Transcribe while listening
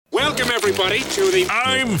everybody, to the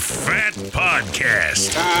I'm Fat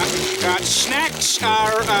Podcast snacks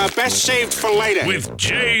are best saved for later. with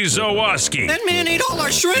Jay Zawoski That man ate all our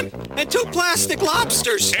shrimp and 2 plastic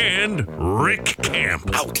lobsters. and Rick Camp.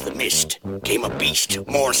 Out of the mist came a beast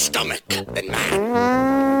more stomach than man.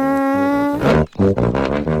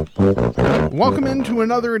 Welcome into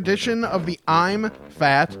another edition of the I'm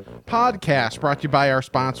Fat Podcast, brought to you by our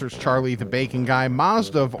sponsors, Charlie the Bacon Guy,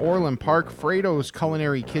 Mazda of Orland Park, Fredo's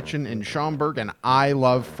Culinary Kitchen in Schaumburg, and I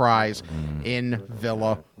Love Fries in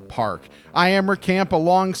Villa Park. I am Rick Camp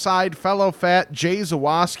alongside fellow fat Jay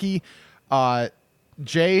Zawoski.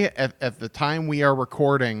 Jay, at the time we are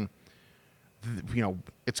recording,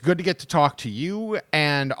 it's good to get to talk to you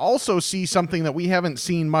and also see something that we haven't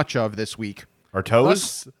seen much of this week. Our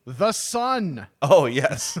toes? The sun. Oh,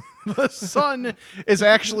 yes. The sun is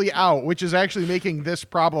actually out, which is actually making this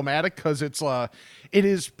problematic because it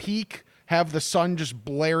is peak. Have the sun just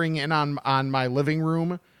blaring in on my living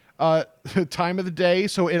room time of the day,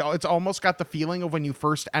 so it's almost got the feeling of when you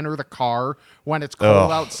first enter the car when it's cold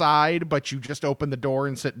outside, but you just open the door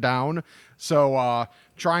and sit down. So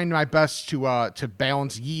trying my best to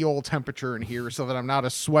balance ye old temperature in here so that I'm not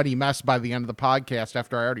a sweaty mess by the end of the podcast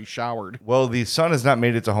after I already showered. Well, the sun has not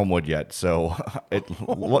made it to Homewood yet, so it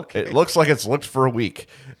looks like it's looked for a week,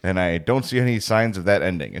 and I don't see any signs of that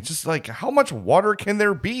ending. It's just like, how much water can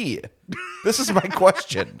there be? This is my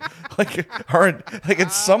question.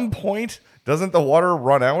 At some point, doesn't the water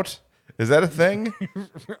run out? Is that a thing?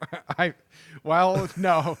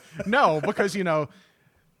 No, because the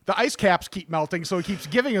ice caps keep melting, so it keeps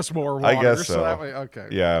giving us more water. I guess so. That way, okay.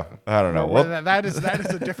 Yeah, I don't know. Well, that is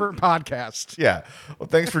a different podcast. Yeah. Well,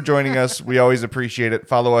 thanks for joining us. We always appreciate it.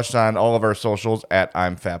 Follow us on all of our socials at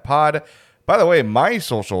I'm Fat Pod. By the way, my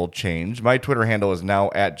social changed. My Twitter handle is now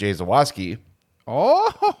at Jay Zawoski.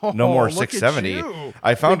 Oh, No more look 670. at you.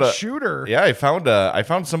 I found Big a shooter. Yeah, I found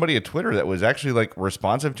somebody at Twitter that was actually like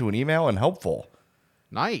responsive to an email and helpful.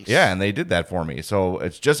 Nice. Yeah, and they did that for me. So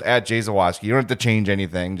it's just at Jay Zawoski. You don't have to change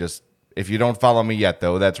anything. Just if you don't follow me yet,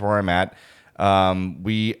 though, that's where I'm at.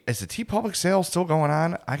 Is the T Public sale still going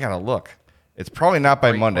on? I gotta look. It's probably not by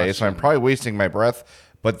Great Monday, question. so I'm probably wasting my breath.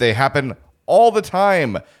 But they happen all the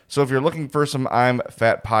time. So if you're looking for some I'm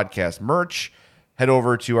Fat Podcast merch, head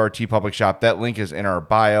over to our T Public shop. That link is in our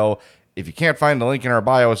bio. If you can't find the link in our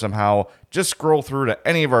bio somehow, just scroll through to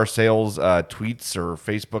any of our sales tweets or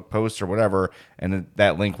Facebook posts or whatever, and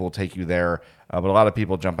that link will take you there. But a lot of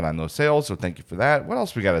people jumping on those sales, so thank you for that. What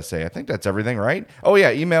else we got to say? I think that's everything, right? Oh,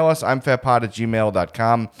 yeah, email us,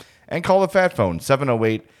 imfatpod@gmail.com, and call the Fat Phone,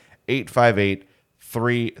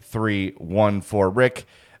 708-858-3314. Rick,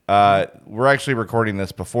 we're actually recording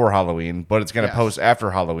this before Halloween, but it's going to post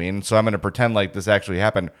after Halloween, so I'm going to pretend like this actually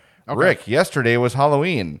happened. Okay. Rick, yesterday was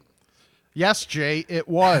Halloween. Yes, Jay, it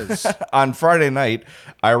was. On Friday night,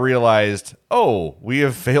 I realized, we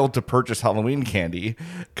have failed to purchase Halloween candy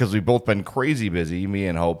because we've both been crazy busy. Me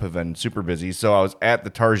and Hope have been super busy. So I was at the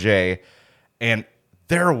Target, and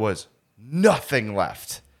there was nothing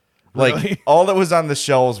left. Really? Like, all that was on the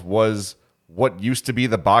shelves was what used to be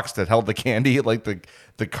the box that held the candy, like the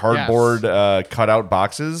cardboard cutout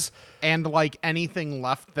boxes. And like anything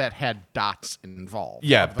left that had dots involved.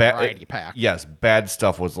 Yeah, of the variety pack. Yes, bad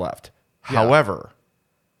stuff was left. Yeah. However,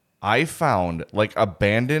 I found like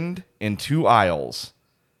abandoned in 2 aisles,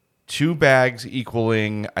 2 bags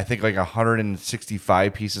equaling, I think, like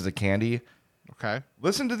 165 pieces of candy. Okay.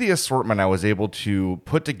 Listen to the assortment I was able to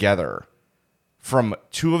put together from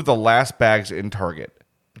 2 of the last bags in Target.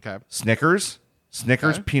 Okay. Snickers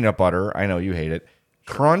Okay. peanut butter. I know you hate it.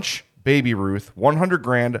 Crunch, Baby Ruth, 100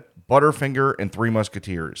 grand, Butterfinger, and 3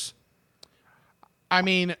 Musketeers. I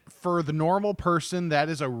mean, for the normal person, that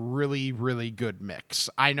is a really, really good mix.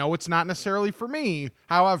 I know it's not necessarily for me.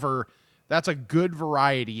 However, that's a good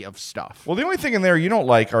variety of stuff. Well, the only thing in there you don't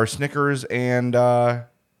like are Snickers and, you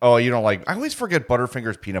don't like, I always forget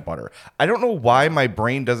Butterfinger's peanut butter. I don't know why my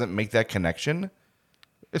brain doesn't make that connection.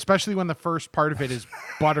 Especially when the first part of it is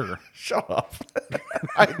butter. Shut up.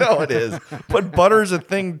 I know it is. But butter's a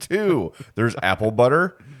thing, too. There's apple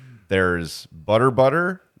butter. There's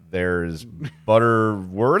butter. There's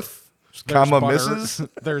Butterworth, comma butter. Mrs.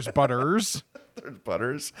 There's butters. There's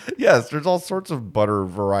butters. Yes, there's all sorts of butter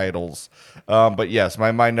varietals. But yes,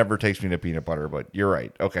 my mind never takes me to peanut butter, but you're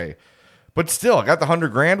right. Okay. But still, I got the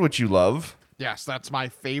 100 grand, which you love. Yes, that's my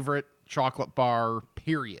favorite chocolate bar,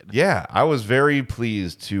 period. Yeah, I was very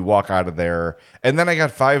pleased to walk out of there. And then I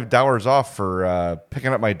got $5 off for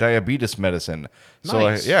picking up my diabetes medicine. So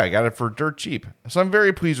Nice. I got it for dirt cheap. So I'm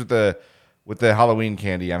very pleased with the Halloween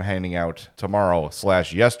candy I'm handing out tomorrow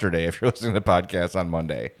 / yesterday if you're listening to the podcast on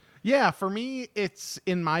Monday. Yeah, for me, it's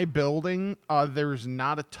in my building. There's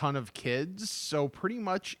not a ton of kids, so pretty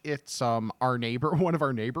much it's our neighbor, one of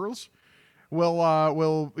our neighbors,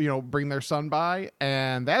 will bring their son by,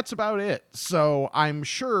 and that's about it. So I'm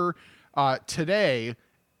sure today,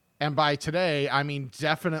 and by today I mean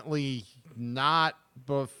definitely not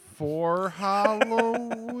before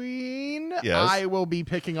Halloween. Yes. I will be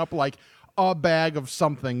picking up like a bag of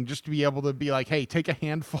something just to be able to be like, hey, take a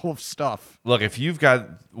handful of stuff. Look, if you've got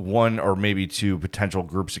one or maybe two potential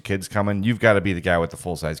groups of kids coming, you've got to be the guy with the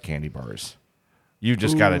full-size candy bars. You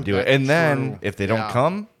just got to do it. that's And then true. if they don't Yeah.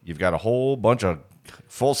 come, you've got a whole bunch of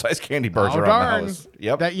full-size candy bars Oh, around darn. the house.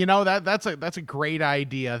 Yep. That's a great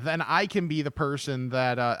idea. Then I can be the person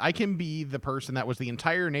that was the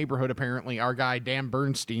entire neighborhood apparently our guy Dan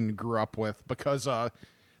Bernstein grew up with, because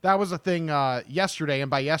that was a thing yesterday, and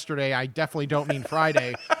by yesterday I definitely don't mean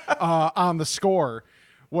Friday. On the score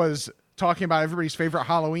was talking about everybody's favorite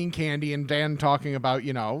Halloween candy, and Dan talking about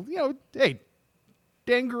hey,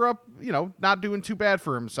 Dan grew up not doing too bad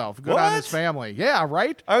for himself, good on his What? family. Yeah,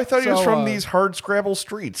 right. I thought he was So, from these hard Scrabble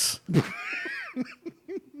streets.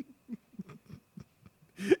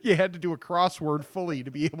 You had to do a crossword fully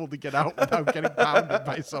to be able to get out without getting pounded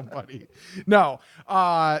by somebody. No,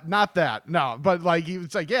 not that. No, but like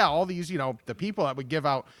it's like, yeah, all these, the people that would give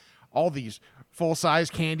out all these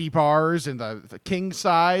full-size candy bars and the king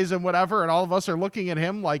size and whatever, and all of us are looking at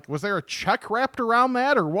him like, was there a check wrapped around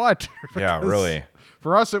that or what? Yeah, Because really.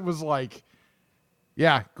 For us, it was like,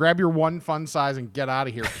 yeah, grab your one fun size and get out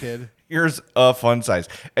of here, kid. Here's a fun size.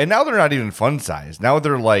 And now they're not even fun size. Now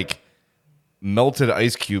they're like melted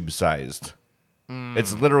ice cube sized.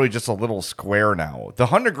 It's literally just a little square now. The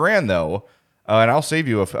 $100,000 though, and I'll save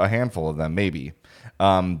you a handful of them maybe.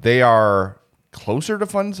 They are closer to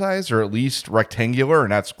fun size, or at least rectangular and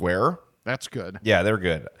not square. That's good. Yeah, they're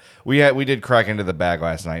good. We did crack into the bag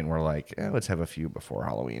last night, and we're like, let's have a few before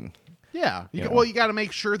Halloween. Yeah. know. Well, you got to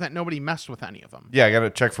make sure that nobody messed with any of them. Yeah, I got to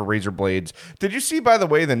check for razor blades. Did you see, by the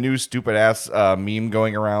way, the new stupid ass meme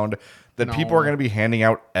going around that people No. are going to be handing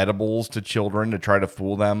out edibles to children to try to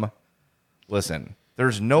fool them? Listen,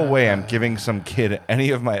 there's no way I'm giving some kid any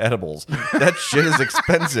of my edibles. That shit is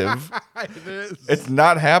expensive. It is. It's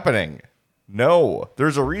not happening. No,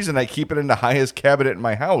 there's a reason I keep it in the highest cabinet in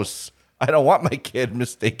my house. I don't want my kid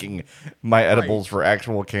mistaking my edibles for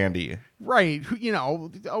actual candy. Right.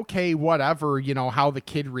 Okay, whatever, how the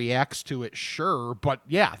kid reacts to it, sure. But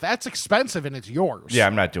yeah, that's expensive and it's yours. Yeah,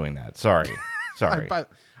 I'm not doing that. Sorry. Sorry.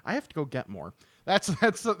 But I have to go get more.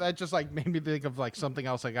 That just like made me think of like something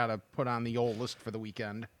else I got to put on the old list for the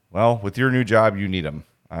weekend. Well, with your new job, you need them.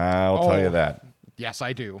 I'll tell you Oh. that. Yes,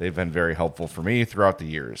 I do. They've been very helpful for me throughout the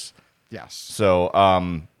years. Yes. So,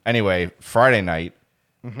 anyway, Friday night,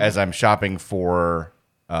 as I'm shopping for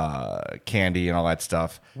candy and all that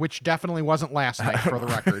stuff, Which definitely wasn't last night, for the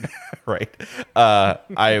record. right? I'm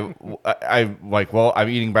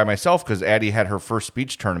eating by myself because Addie had her first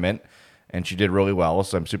speech tournament and she did really well.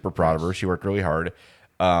 So I'm super proud of her. She worked really hard.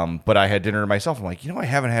 But I had dinner to myself. I'm like, I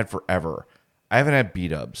haven't had forever. I haven't had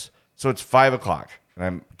B-dubs. So it's 5:00 and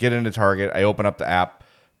I'm getting into Target. I open up the app,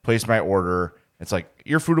 place my order. It's like,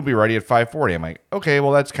 your food will be ready at 5:40. I'm like, okay,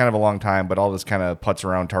 well, that's kind of a long time, but I'll just kind of putz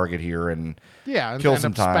around Target here and Yeah, and kill end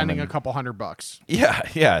some up time. spending and- a couple $100.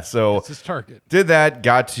 Yeah. So This is Target. did that,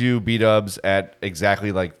 got to B-dubs at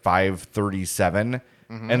exactly like 5:37.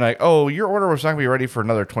 And like, oh, your order was not going to be ready for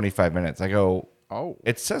another 25 minutes. I go, Oh.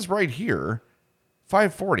 it says right here,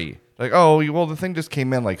 5:40. Like, oh, well, the thing just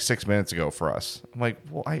came in like 6 minutes ago for us. I'm like,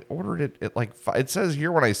 well, I ordered it at like it says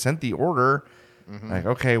here when I sent the order. Like,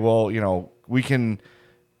 okay, well, can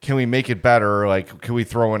we make it better? Like, can we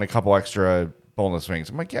throw in a couple extra boneless wings?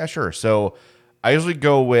 I'm like, yeah, sure. So I usually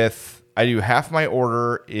go with, I do half my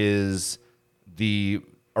order is the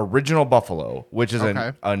original buffalo, which is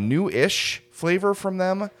Okay. a new-ish flavor from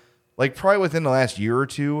them, like probably within the last year or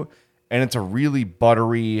two. And it's a really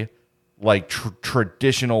buttery, like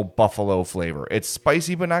traditional buffalo flavor. It's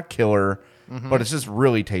spicy, but not killer, but it's just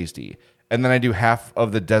really tasty. And then I do half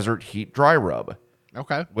of the Desert Heat dry rub,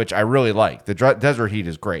 Okay. which I really like. The Desert Heat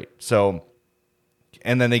is great. So,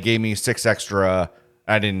 and then they gave me 6 extra.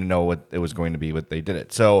 I didn't know what it was going to be, but they did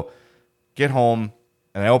it. So, get home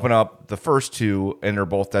and I open up the first two, and they're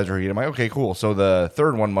both Desert Heat. I'm like, okay, cool. So the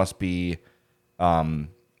third one must be a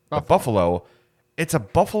buffalo. It's a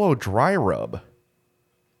buffalo dry rub.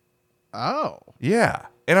 Oh. Yeah.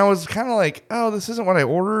 And I was kind of like, oh, this isn't what I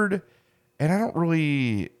ordered. And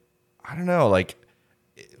I don't know, like,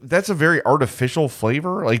 that's a very artificial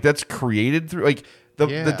flavor. Like, that's created through, like, the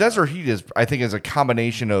Yeah. Desert Heat is a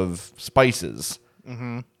combination of spices.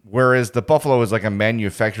 Whereas the buffalo is like a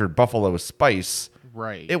manufactured buffalo spice.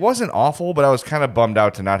 Right. It wasn't awful, but I was kind of bummed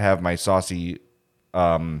out to not have my saucy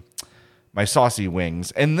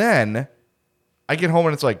wings. And then I get home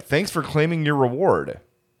and it's like, thanks for claiming your reward.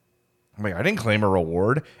 I'm like, I didn't claim a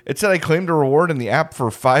reward. It said I claimed a reward in the app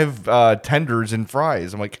for 5 tenders and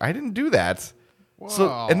fries. I'm like, I didn't do that. So,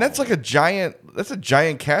 and that's like a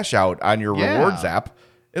giant cash out on your rewards app.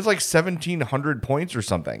 It's like 1,700 points or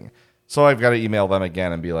something. So I've got to email them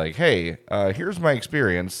again and be like, hey, here's my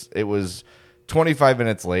experience. It was 25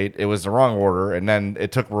 minutes late. It was the wrong order. And then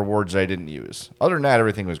it took rewards I didn't use. Other than that,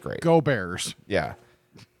 everything was great. Go Bears. Yeah.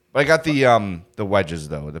 But I got the wedges,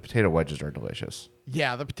 though. The potato wedges are delicious.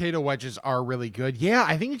 Yeah, the potato wedges are really good. Yeah,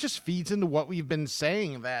 I think it just feeds into what we've been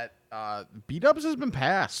saying, that B-dubs has been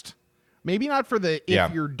passed. Maybe not for the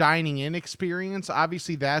if you're dining in experience.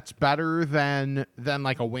 Obviously, that's better than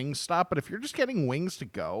like a Wingstop. But if you're just getting wings to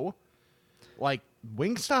go, like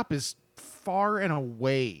Wingstop is far and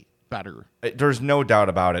away better. There's no doubt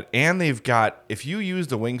about it. And they've got, if you use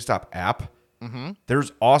the Wingstop app,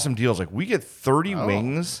 there's awesome deals. Like we get 30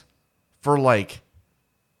 wings for like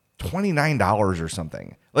 $29 or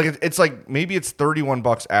something. Like it's like maybe it's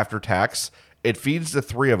 $31 after tax. It feeds the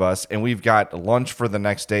 3 of us, and we've got lunch for the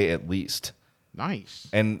next day at least. Nice.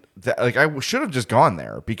 And like I should have just gone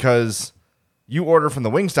there, because you order from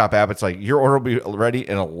the Wingstop app. It's like your order will be ready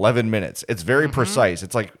in 11 minutes. It's very precise.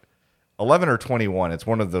 It's like 11 or 21. It's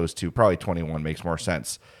one of those two. Probably 21 makes more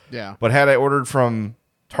sense. Yeah. But had I ordered from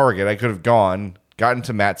Target, I could have gotten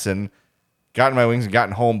to Matson, gotten my wings, and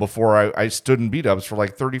gotten home before I stood in B-dubs for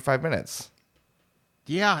like 35 minutes.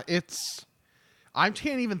 Yeah, I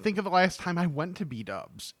can't even think of the last time I went to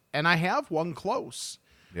B-dubs, and I have one close.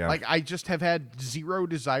 Yeah. Like, I just have had zero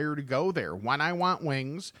desire to go there. When I want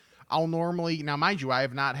wings, I'll normally, now mind you, I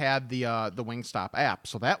have not had the Wingstop app,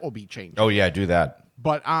 so that will be changing. Oh yeah, do that.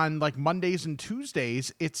 But on like Mondays and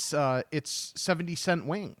Tuesdays, it's 70-cent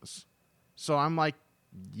wings. So I'm like,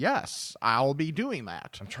 yes, I'll be doing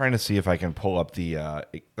that. I'm trying to see if I can pull up the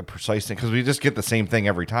precise thing, because we just get the same thing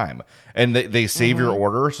every time, and they save your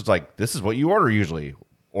order, so it's like, this is what you order usually.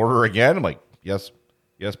 Order again. I'm like, yes,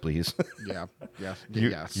 please. Yeah, yes,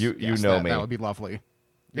 yes. You yes, know me. That would be lovely.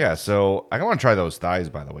 Yeah, so I want to try those thighs,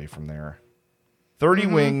 by the way, from there. 30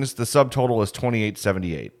 wings. The subtotal is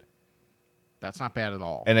 $28.78, That's not bad at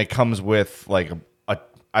all. and it comes with like a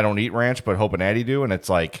I don't eat ranch, but Hope and Addie do, and it's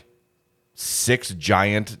like 6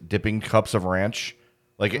 giant dipping cups of ranch.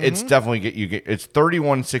 Like it's definitely it's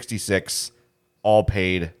 $31.66 all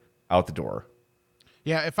paid out the door.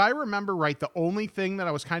 Yeah, if I remember right, the only thing that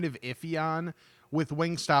I was kind of iffy on with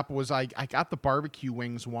Wingstop was I got the barbecue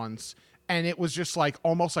wings once, and it was just like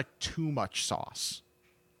almost like too much sauce.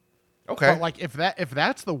 Okay. But like if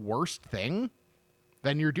that's the worst thing,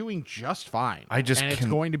 then you're doing just fine. It's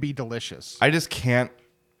going to be delicious. I just can't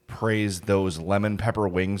praise those lemon pepper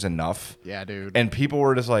wings enough. Yeah, dude. And people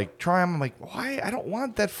were just like, try them. I'm like, why? I don't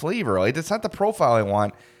want that flavor. Like, it's not the profile I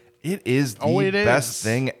want. It is the best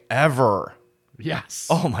thing ever. Yes.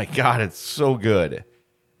 Oh my God, it's so good.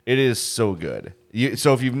 It is so good.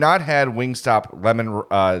 So if you've not had Wingstop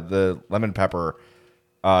the lemon pepper,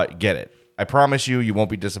 get it. I promise you won't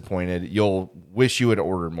be disappointed. You'll wish you had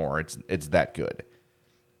ordered more. It's that good.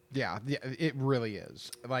 Yeah, it really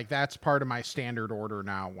is. Like, that's part of my standard order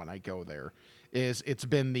now when I go there. It's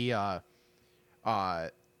been the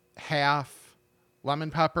half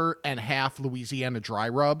lemon pepper and half Louisiana dry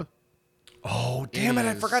rub. Oh, damn it.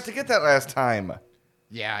 I forgot to get that last time.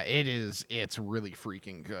 Yeah, it is. It's really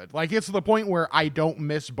freaking good. Like, it's to the point where I don't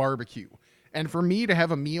miss barbecue. And for me to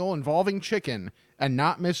have a meal involving chicken and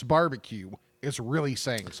not miss barbecue is really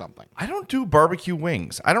saying something. I don't do barbecue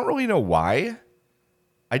wings. I don't really know why.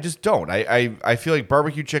 I just don't. I feel like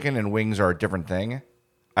barbecue chicken and wings are a different thing.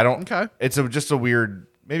 I don't. Okay. It's just a weird.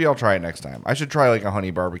 Maybe I'll try it next time. I should try like a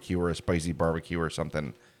honey barbecue or a spicy barbecue or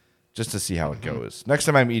something, just to see how it goes. Next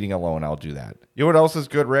time I'm eating alone, I'll do that. You know what else is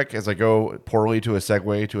good, Rick? As I go poorly to a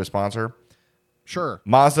segue to a sponsor, Sure.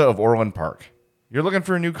 Mazda of Orland Park. You're looking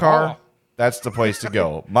for a new car? Oh. That's the place to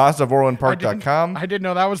go. MazdaofOrlandPark.com. I didn't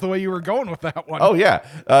know that was the way you were going with that one. Oh, yeah.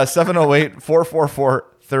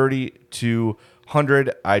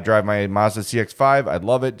 708-444-3200. I drive my Mazda CX-5. I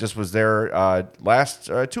love it. Just was there last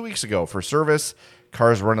 2 weeks ago for service.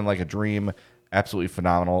 Car's running like a dream. Absolutely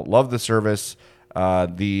phenomenal. Love the service.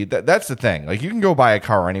 That's the thing. Like, you can go buy a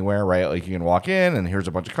car anywhere, right? Like, you can walk in and here's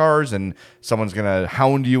a bunch of cars and someone's going to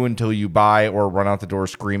hound you until you buy or run out the door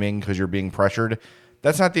screaming because you're being pressured.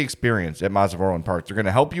 That's not the experience at Mazda of Orland Park. They're going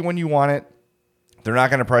to help you when you want it. They're not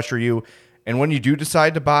going to pressure you. And when you do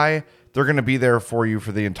decide to buy, they're going to be there for you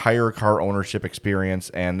for the entire car ownership experience.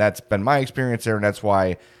 And that's been my experience there. And that's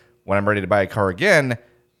why when I'm ready to buy a car again,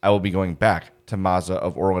 I will be going back to Mazda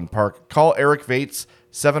of Orland Park. Call Eric Vates,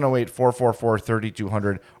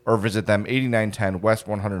 708-444-3200, or visit them 8910 West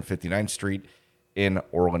 159th Street in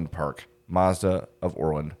Orland Park. Mazda of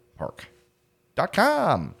Orland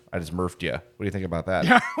Park.com. I just murphed you. What do you think about that?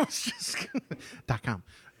 Yeah, I was just .com.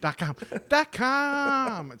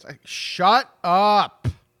 It's like, shut up.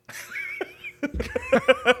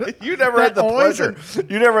 You never had the pleasure.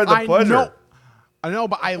 You never had the pleasure. I know,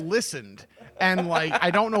 but I listened, and like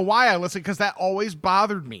I don't know why I listened, because that always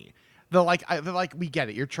bothered me. They're like, we get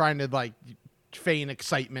it. You're trying to like feign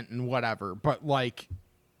excitement and whatever, but like,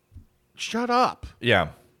 shut up. Yeah.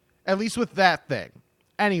 At least with that thing.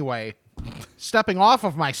 Anyway, stepping off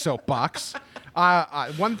of my soapbox,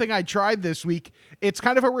 one thing I tried this week, it's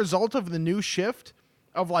kind of a result of the new shift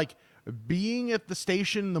of like being at the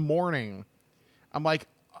station in the morning. I'm like,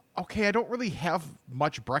 okay, I don't really have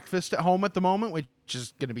much breakfast at home at the moment, which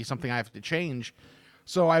is going to be something I have to change.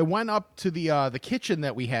 So I went up to the kitchen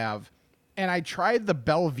that we have, and I tried the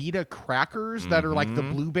Belvita crackers that are like the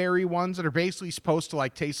blueberry ones that are basically supposed to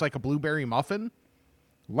like taste like a blueberry muffin.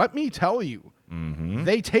 Let me tell you,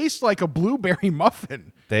 they taste like a blueberry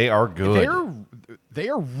muffin. They are good. They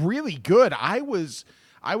are really good. I was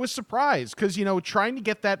surprised because, you know, trying to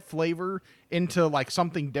get that flavor into like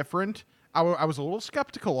something different, I was a little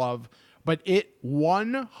skeptical of, but it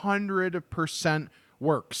 100%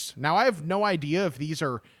 works. Now, I have no idea if these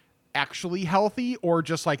are actually healthy or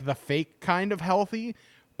just like the fake kind of healthy,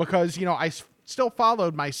 because, you know, I still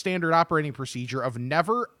followed my standard operating procedure of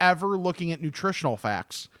never, ever looking at nutritional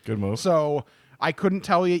facts. Good move. So I couldn't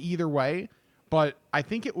tell you either way, but I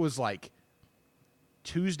think it was like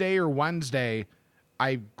Tuesday or Wednesday,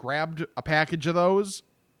 I grabbed a package of those,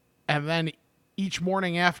 and then each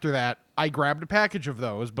morning after that, I grabbed a package of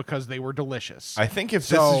those because they were delicious. I think if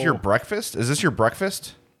this is your breakfast, is this your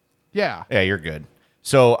breakfast? Yeah. Yeah, you're good.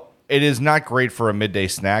 So it is not great for a midday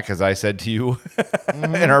snack, as I said to you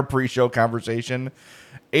in our pre-show conversation.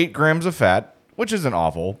 8 grams of fat, which isn't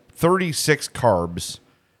awful, 36 carbs,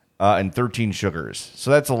 and 13 sugars.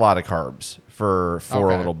 So that's a lot of carbs for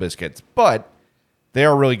 4 little biscuits. But they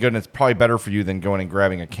are really good, and it's probably better for you than going and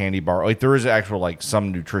grabbing a candy bar. Like, there is actual, like,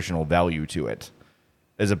 some nutritional value to it,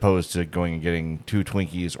 as opposed to going and getting 2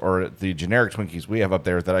 Twinkies or the generic Twinkies we have up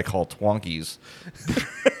there that I call Twonkies.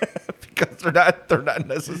 Because they're not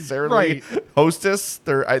necessarily Hostess.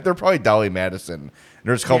 They're probably Dolly Madison.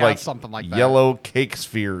 They're just called something like that. Yellow Cake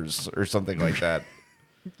Spheres or something like that.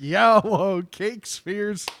 Yellow Cake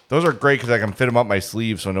Spheres. Those are great because I can fit them up my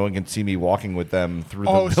sleeve so no one can see me walking with them through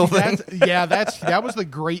the building. That was the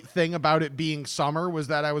great thing about it being summer, was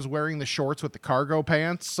that I was wearing the shorts with the cargo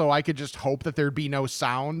pants, so I could just hope that there'd be no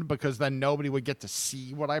sound, because then nobody would get to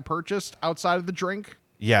see what I purchased outside of the drink.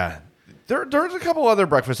 Yeah. There's a couple other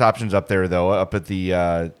breakfast options up there, though, up at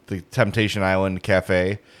the Temptation Island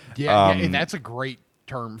Cafe. Yeah, and that's a great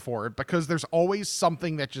term for it, because there's always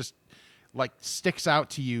something that just like sticks out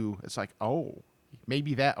to you. It's like, oh,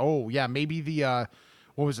 maybe that. Oh, yeah, maybe the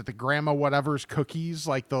what was it? The grandma whatever's cookies,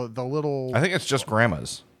 like the little. I think it's just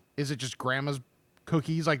grandma's. Is it just grandma's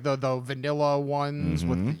cookies, like the vanilla ones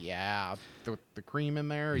with the cream in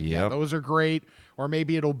there? Yep. Yeah, those are great. Or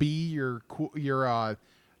maybe it'll be your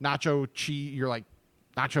nacho cheese, your like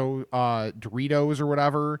nacho Doritos or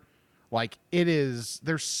whatever. Like, it is.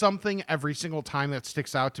 There's something every single time that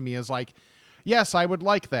sticks out to me as like, yes, I would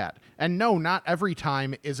like that. And no, not every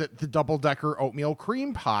time is it the double-decker oatmeal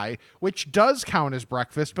cream pie, which does count as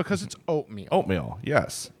breakfast because it's oatmeal. Oatmeal,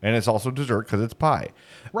 yes. And it's also dessert because it's pie.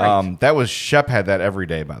 Right. That was, Shep had that every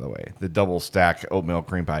day, by the way, the double-stack oatmeal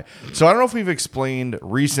cream pie. So I don't know if we've explained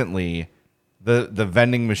recently the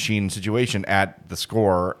vending machine situation at the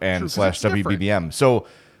Score and / WBBM. So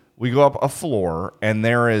we go up a floor, and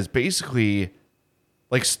there is basically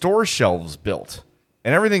like store shelves built.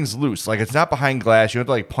 And everything's loose. Like, it's not behind glass. You don't have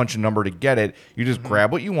to like punch a number to get it. You just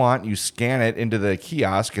grab what you want, you scan it into the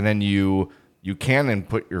kiosk, and then you can then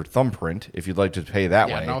put your thumbprint if you'd like to pay that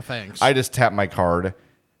way. No thanks. I just tap my card,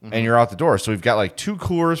 and you're out the door. So we've got like 2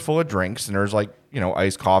 coolers full of drinks, and there's like, you know,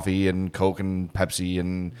 iced coffee and Coke and Pepsi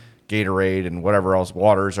and Gatorade and whatever else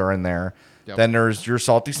waters are in there. Yep. Then there's your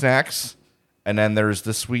salty snacks, and then there's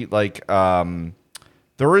the sweet like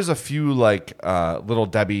there is a few like Little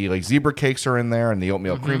Debbie like zebra cakes are in there, and the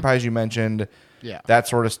oatmeal cream pies you mentioned. Yeah. That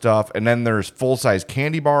sort of stuff. And then there's full-size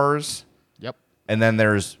candy bars. Yep. And then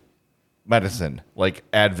there's medicine like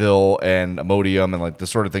Advil and Imodium and like the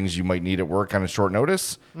sort of things you might need at work on a short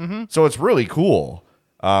notice. So it's really cool.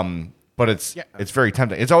 But it's very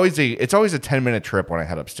tempting. It's always a 10-minute trip when I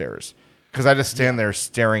head upstairs, because I just stand there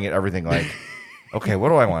staring at everything like okay, what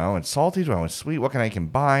do I want? I want salty. Do I want sweet? What can I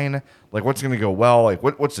combine? Like, what's going to go well? Like,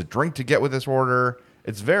 what's the drink to get with this order?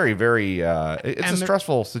 It's very, very, it's a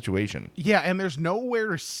stressful situation. Yeah, and there's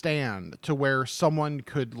nowhere to stand to where someone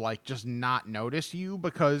could like just not notice you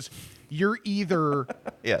because you're either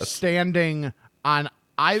Yes. standing on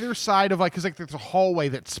either side of like, because like there's a hallway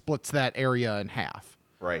that splits that area in half.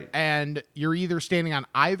 Right. And you're either standing on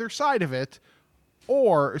either side of it,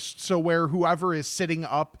 or so where whoever is sitting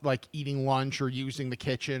up, like eating lunch or using the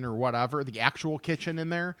kitchen or whatever, the actual kitchen in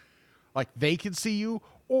there, like they can see you,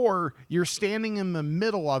 or you're standing in the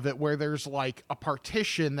middle of it where there's like a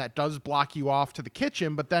partition that does block you off to the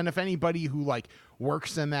kitchen. But then if anybody who like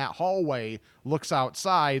works in that hallway looks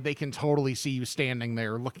outside, they can totally see you standing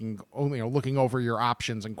there looking over your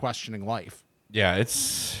options and questioning life. Yeah,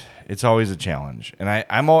 it's always a challenge, and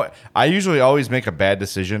I usually always make a bad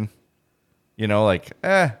decision. You know, like,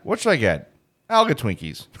 what should I get? I'll get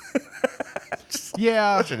Twinkies.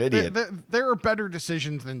 Yeah, Such an idiot. There are better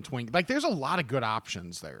decisions than Twink. Like, there's a lot of good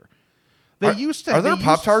options there. Are there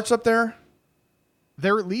Pop-Tarts up there?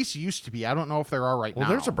 There at least used to be. I don't know if there are right now. Well,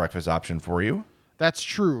 there's a breakfast option for you. That's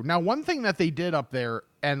true. Now, one thing that they did up there,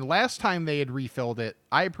 and last time they had refilled it,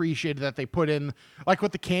 I appreciated that they put in, like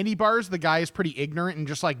with the candy bars, the guy is pretty ignorant and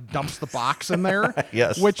just like dumps the box in there.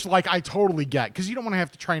 Yes. Which like I totally get because you don't want to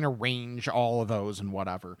have to try and arrange all of those and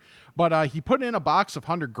whatever. But he put in a box of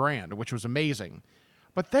 100 grand, which was amazing.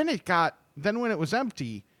 But then when it was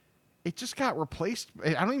empty, it just got replaced.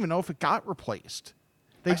 I don't even know if it got replaced.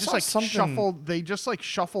 They just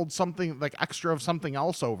shuffled something like extra of something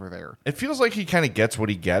else over there. It feels like he kind of gets what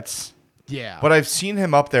he gets. Yeah. But I've seen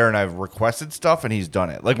him up there and I've requested stuff and he's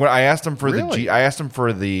done it. Like when I asked him for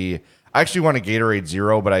I actually want a Gatorade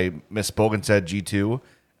Zero, but I misspoke and said G2.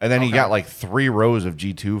 And then he got like 3 rows of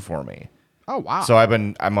G2 for me. Oh, wow. So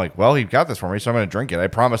I'm like, well, he got this for me, so I'm going to drink it. I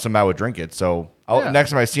promised him I would drink it. So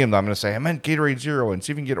next time I see him, I'm going to say, I meant Gatorade Zero and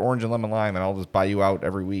see if we can get orange and lemon lime and I'll just buy you out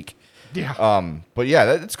every week. Yeah. But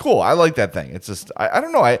yeah, it's cool. I like that thing. It's just, I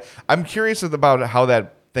don't know. I'm curious about how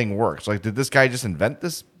that thing works. Like, did this guy just invent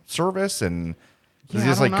this service and does he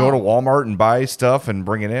just like go to Walmart and buy stuff and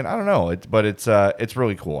bring it in? I don't know. But it's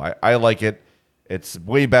really cool. I like it. It's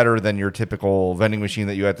way better than your typical vending machine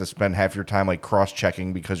that you have to spend half your time like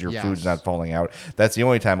cross-checking because your food's not falling out. That's the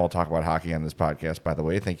only time I'll talk about hockey on this podcast, by the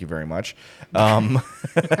way. Thank you very much. Yeah,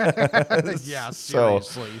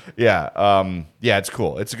 seriously. So, yeah, it's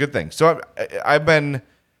cool. It's a good thing. So I've been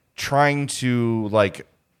trying to, like,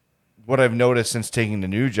 what I've noticed since taking the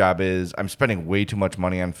new job is I'm spending way too much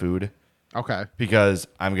money on food. Okay. Because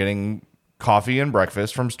I'm getting coffee and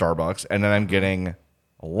breakfast from Starbucks, and then I'm getting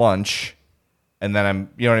lunch. And then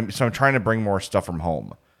I'm trying to bring more stuff from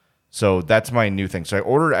home. So that's my new thing. So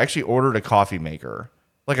I actually ordered a coffee maker,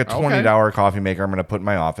 like a $20 coffee maker I'm going to put in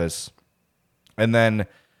my office. And then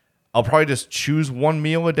I'll probably just choose one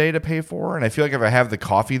meal a day to pay for. And I feel like if I have the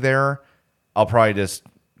coffee there, I'll probably just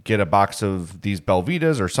get a box of these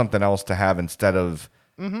Belvitas or something else to have instead of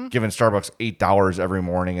giving Starbucks $8 every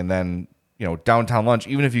morning. And then, downtown lunch,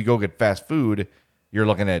 even if you go get fast food, you're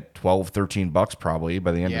looking at $12-13 probably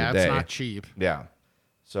by the end of the day. Yeah, it's not cheap. Yeah.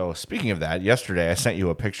 So speaking of that, yesterday I sent you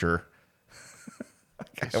a picture.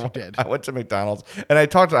 Yes, you did. I went to McDonald's and I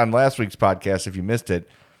talked on last week's podcast, if you missed it,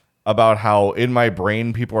 about how in my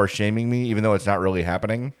brain people are shaming me, even though it's not really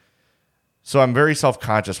happening. So I'm very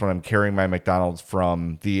self-conscious when I'm carrying my McDonald's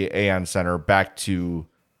from the Aon Center back to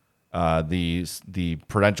the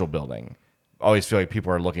Prudential building. I always feel like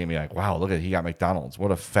people are looking at me like, wow, look at he got McDonald's.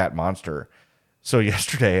 What a fat monster. So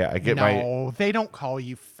yesterday I get No, they don't call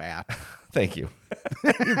you fat. Thank you.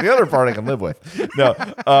 The other part I can live with.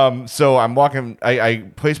 No. So I'm walking. I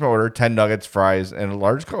place my order: 10 nuggets, fries, and a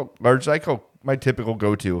large Diet Coke. My typical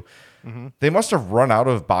go-to. They must have run out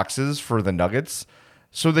of boxes for the nuggets,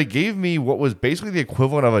 so they gave me what was basically the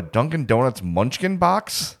equivalent of a Dunkin' Donuts Munchkin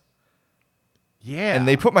box. Yeah. And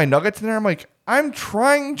they put my nuggets in there. I'm like, I'm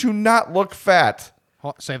trying to not look fat.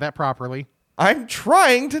 Say that properly. I'm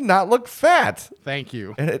trying to not look fat. Thank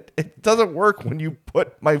you. And it doesn't work when you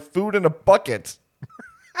put my food in a bucket.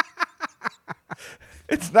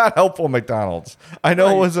 It's not helpful, McDonald's. I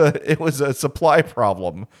know it was a supply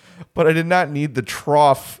problem, but I did not need the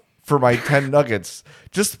trough for my 10 nuggets.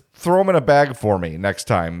 Just throw them in a bag for me next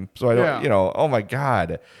time. So I don't, oh my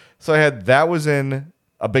God. So that was in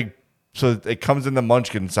a big, so it comes in the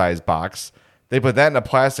Munchkin size box. They put that in a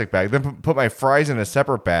plastic bag, then put my fries in a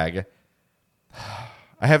separate bag.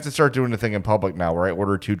 I have to start doing the thing in public now where I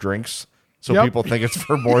order 2 drinks so people think it's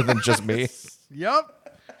for more than just me. Yep.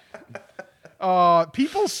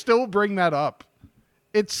 People still bring that up.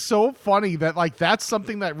 It's so funny that like that's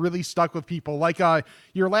something that really stuck with people. Like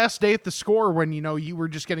your last day at the Score when you were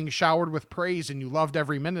just getting showered with praise and you loved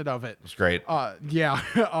every minute of it. It's great. Yeah.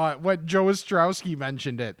 When Joe Ostrowski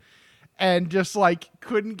mentioned it and just like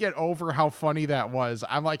couldn't get over how funny that was.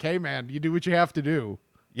 I'm like, hey man, you do what you have to do.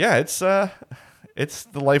 Yeah, it's the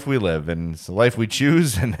life we live and it's the life we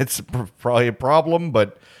choose, and it's probably a problem,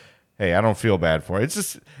 but hey, I don't feel bad for it. It's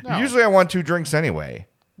just usually I want 2 drinks anyway.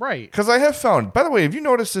 Right. Because I have found, by the way, have you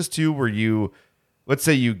noticed this too, where let's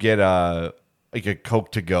say you get like a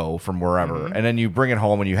Coke to go from wherever, and then you bring it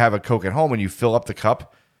home and you have a Coke at home and you fill up the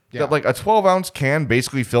cup. Yeah. That like a 12-ounce can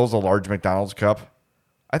basically fills a large McDonald's cup.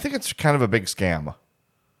 I think it's kind of a big scam.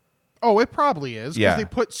 Oh, it probably is. Yeah. Because they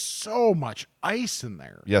put so much ice in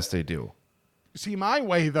there. Yes, they do. See, my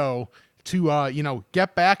way, though, to,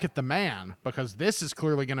 get back at the man, because this is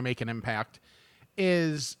clearly going to make an impact,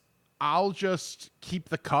 is I'll just keep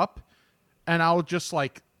the cup and I'll just,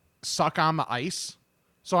 like, suck on the ice.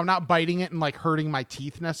 So I'm not biting it and, like, hurting my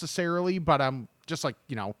teeth necessarily, but I'm just, like,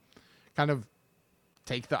 kind of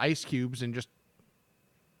take the ice cubes and just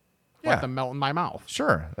let them melt in my mouth.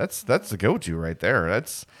 Sure. That's the go-to right there.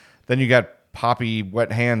 Then you got poppy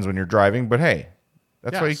wet hands when you're driving, but hey,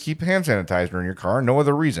 that's why you keep hand sanitizer in your car. No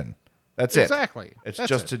other reason. That's it. Exactly. It's That's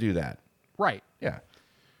just it. to do that. Right. Yeah.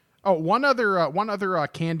 Oh, one other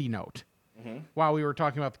candy note while we were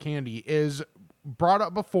talking about the candy is brought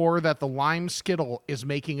up before that the lime Skittle is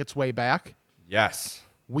making its way back. Yes.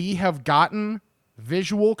 We have gotten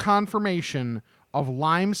visual confirmation of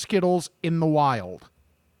lime Skittles in the wild.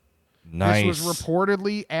 Nice. This was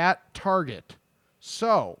reportedly at Target.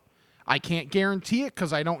 So I can't guarantee it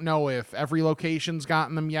because I don't know if every location's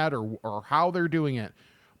gotten them yet or how they're doing it.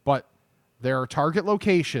 But there are Target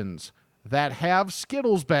locations that have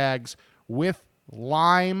Skittles bags with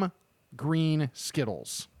lime green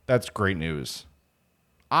Skittles. That's great news.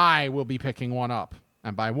 I will be picking one up.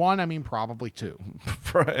 And by one, I mean probably 2.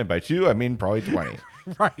 And by 2, I mean probably 20.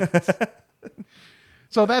 Right.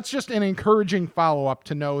 So that's just an encouraging follow-up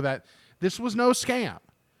to know that this was no scam.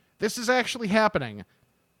 This is actually happening,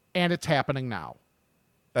 and it's happening now.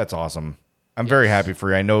 That's awesome. I'm very happy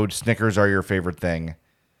for you. I know Snickers are your favorite thing.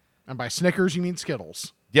 And by Snickers, you mean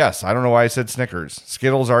Skittles. Yes, I don't know why I said Snickers.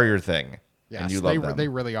 Skittles are your thing. Yes, and you love them. They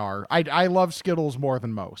really are. I love Skittles more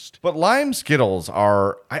than most. But lime Skittles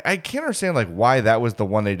are... I can't understand like why that was the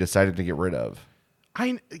one they decided to get rid of.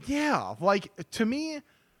 Like to me,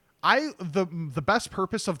 the best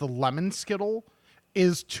purpose of the lemon Skittle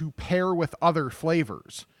is to pair with other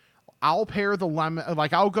flavors. I'll pair the lemon,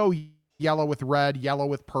 like I'll go yellow with red, yellow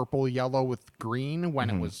with purple, yellow with green when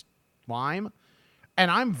it was lime, and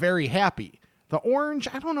I'm very happy. The orange,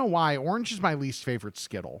 I don't know why. Orange is my least favorite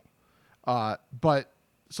Skittle. But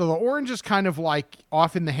so the orange is kind of like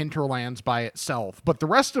off in the hinterlands by itself, but the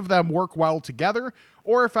rest of them work well together.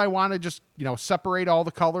 Or if I want to just, separate all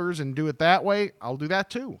the colors and do it that way, I'll do that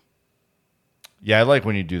too. Yeah, I like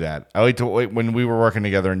when you do that. I like to when we were working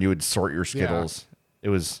together and you would sort your Skittles. It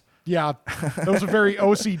was... Yeah, that was a very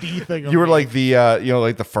OCD thing. You were like the,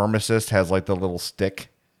 like the pharmacist has like the little stick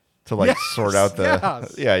to like sort out the...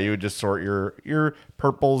 Yes. Yeah, you would just sort your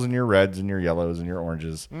purples and your reds and your yellows and your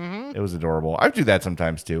oranges. Mm-hmm. It was adorable. I do that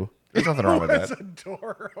sometimes too. There's nothing wrong with that.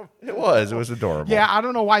 Adorable. It was adorable. Yeah, I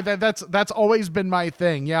don't know why that's always been my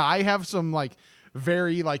thing. Yeah, I have some like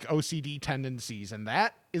very like OCD tendencies, and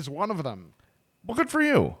that is one of them. Well, good for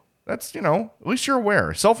you. That's at least you're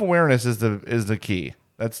aware. Self-awareness is the key.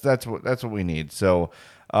 That's what we need. So,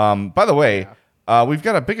 by the way, we've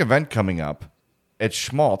got a big event coming up at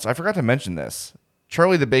Schmaltz. I forgot to mention this.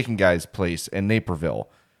 Charlie the Bacon Guy's place in Naperville.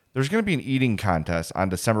 There's going to be an eating contest on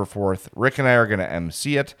December 4th. Rick and I are going to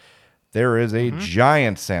MC it. There is a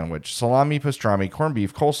giant sandwich: salami, pastrami, corned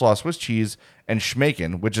beef, coleslaw, Swiss cheese, and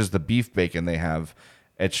schmaken, which is the beef bacon they have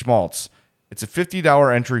at Schmaltz. It's a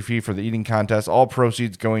 $50 entry fee for the eating contest. All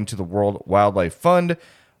proceeds going to the World Wildlife Fund.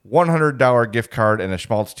 $100 gift card and a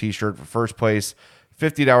Schmaltz t-shirt for first place.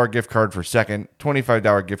 $50 gift card for second.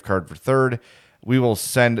 $25 gift card for third. We will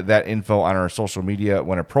send that info on our social media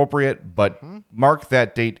when appropriate, but mark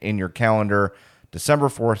that date in your calendar. December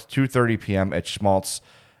 4th, 2:30 p.m. at Schmaltz.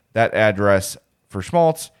 That address for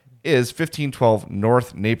Schmaltz is 1512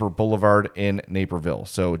 North Naper Boulevard in Naperville.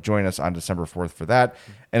 So join us on December 4th for that.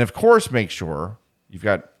 And of course, make sure you've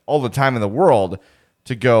got all the time in the world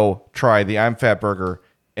to go try the I'm Fat Burger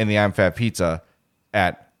and the I'm Fat Pizza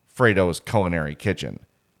at Fredo's Culinary Kitchen.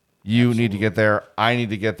 You need to get there. I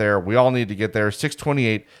need to get there. We all need to get there.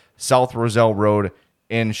 628 South Roselle Road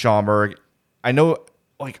in Schaumburg. I know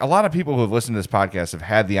like a lot of people who have listened to this podcast have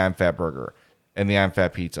had the I'm Fat Burger and the I'm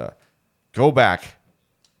Fat Pizza. Go back.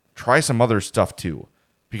 Try some other stuff too.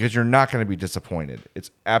 because you're not going to be disappointed. It's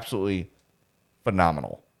absolutely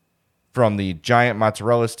phenomenal. From the giant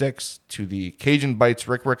mozzarella sticks to the Cajun bites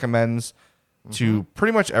Rick recommends to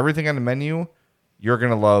pretty much everything on the menu, you're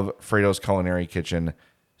going to love Fredo's Culinary Kitchen.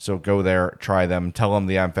 So go there, try them, tell them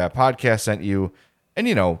the I'm Fat podcast sent you. And,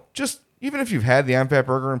 you know, just even if you've had the I'm Fat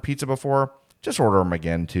burger and pizza before, just order them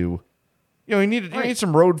again, too. You know, you need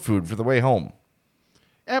some road food for the way home.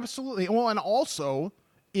 Absolutely. Well, and also,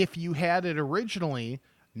 if you had it originally,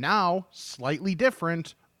 now slightly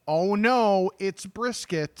different. Oh no, it's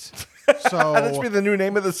brisket. So That should be the new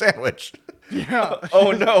name of the sandwich. yeah.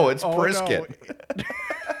 Oh no, it's Oh, brisket.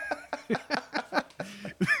 no.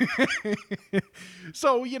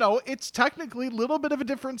 So, you know, it's technically a little bit of a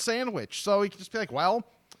different sandwich. So you can just be like, well,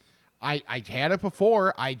 I had it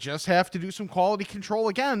before. I just have to do some quality control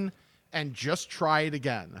again and just try it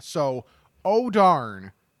again. So, oh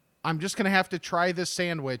darn, I'm just going to have to try this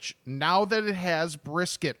sandwich now that it has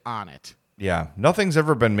brisket on it. Yeah, nothing's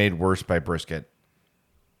ever been made worse by brisket.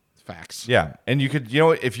 Facts. Yeah, and you could, you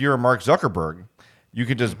know, if you're a Mark Zuckerberg, you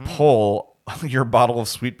could just pull your bottle of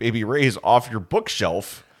Sweet Baby Ray's off your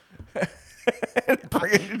bookshelf. And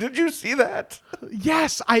bring it. Did you see that?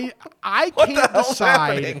 Yes, I What the can't hell's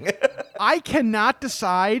decide. happening? I cannot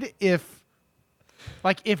decide if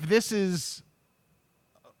this is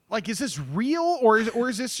like, is this real or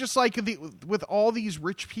is this just like with all these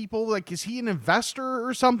rich people? Like, is he an investor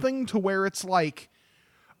or something to where it's like,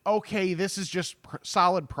 okay, this is just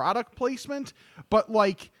solid product placement? But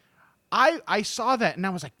like, I saw that and I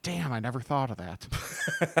was like, damn, I never thought of that.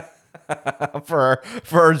 For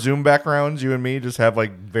our Zoom backgrounds, you and me just have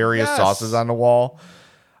like various Yes. sauces on the wall.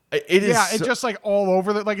 It is Yeah, it's just like all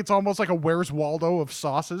over the, like it's almost like a Where's Waldo of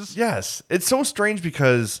sauces. yes, it's so strange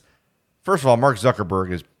because first of all, Mark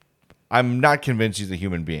Zuckerberg is, I'm not convinced he's a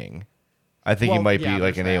human being. I think he Well, might yeah, be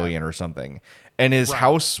like there's an that. alien or something. And his Right.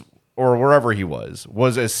 house or wherever he was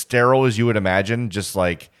as sterile as you would imagine, just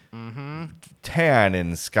like tan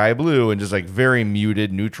and sky blue and just like very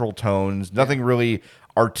muted, neutral tones, nothing really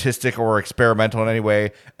artistic or experimental in any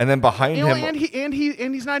way. And then behind You know, him, and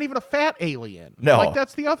he's not even a fat alien. No. Like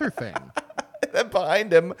that's the other thing. then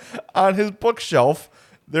behind him on his bookshelf,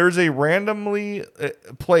 there's a randomly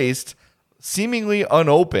placed, seemingly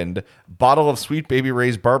unopened bottle of Sweet Baby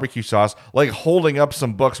Ray's barbecue sauce, like holding up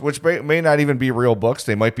some books, which may not even be real books.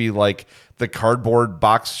 They might be like the cardboard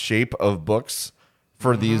box shape of books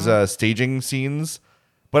for these staging scenes.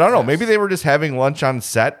 But I don't know. Maybe they were just having lunch on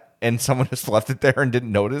set and someone just left it there and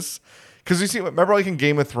didn't notice. Because you see, remember like in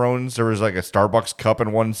Game of Thrones, there was like a Starbucks cup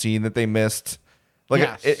in one scene that they missed. Like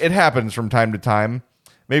Yes. it happens from time to time.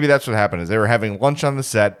 Maybe that's what happened is they were having lunch on the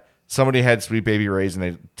set. Somebody had Sweet Baby Ray's and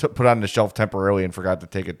they put it on the shelf temporarily and forgot to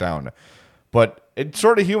take it down. But it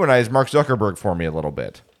sort of humanized Mark Zuckerberg for me a little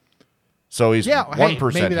bit. So he's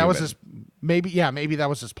 1% maybe that was human. his maybe that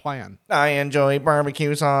was his plan. I enjoy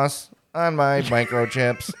barbecue sauce on my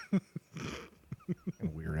microchips.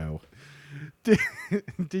 Weirdo.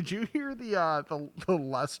 Did you hear the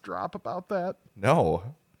Les drop about that? No.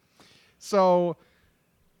 So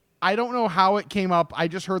I don't know how it came up. I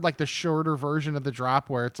just heard like the shorter version of the drop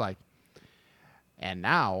where it's like, and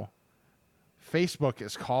now Facebook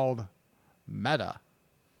is called Meta.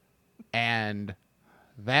 And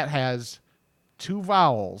that has 2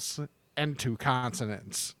 vowels and 2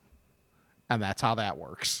 consonants. And that's how that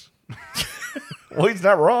works. Well, he's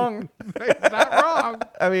not wrong. It's not wrong.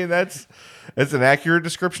 I mean, that's an accurate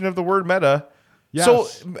description of the word meta. Yes. So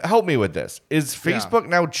help me with this. Is Facebook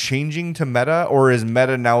now changing to Meta, or is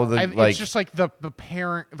Meta now the It's just like the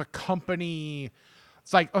parent, the company.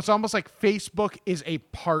 It's almost like Facebook is a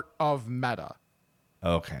part of Meta.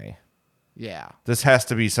 Okay. Yeah. This has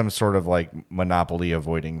to be some sort of like monopoly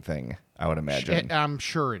avoiding thing, I would imagine. I'm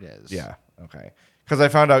sure it is. Yeah. Okay. Because I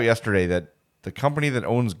found out yesterday that the company that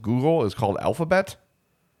owns Google is called Alphabet.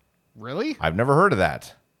 Really? I've never heard of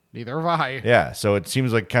that. Neither have I. Yeah. So it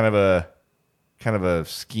seems like kind of a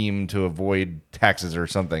scheme to avoid taxes or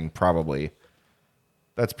something, probably.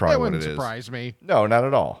 That's probably That what it wouldn't is. surprise me. No, not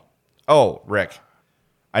at all. Oh, Rick,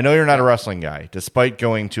 I know you're not a wrestling guy, despite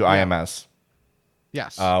going to IMS,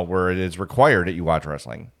 Yes. where it is required that you watch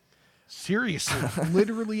wrestling. Seriously,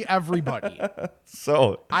 literally everybody.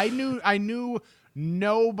 So I knew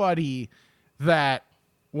nobody that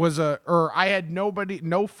was I had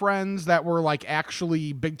no friends that were like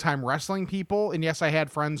actually big time wrestling people. And yes, I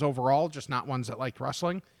had friends overall, just not ones that liked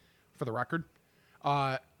wrestling, for the record.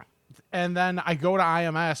 And then I go to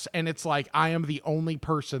IMS and it's like I am the only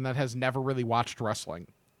person that has never really watched wrestling.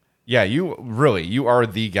 yeah, you are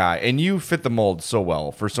the guy, and you fit the mold so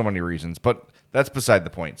well for so many reasons. But that's beside the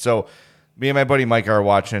point. So me and my buddy Mike are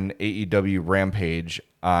watching AEW Rampage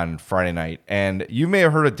on Friday night, and you may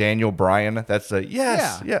have heard of Daniel Bryan. That's the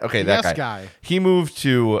okay, that guy. He moved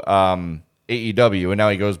to AEW, and now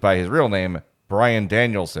he goes by his real name, Bryan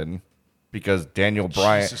Danielson, because Daniel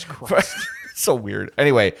Bryan. Jesus Christ. So weird.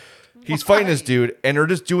 Anyway, he's fighting this dude, and they're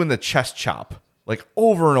just doing the chest chop like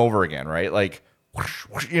over and over again, right? Like, whoosh,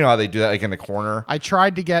 whoosh, you know how they do that like in the corner. I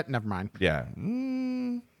tried to get. Never mind. Yeah.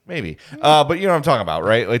 Maybe. But you know what I'm talking about,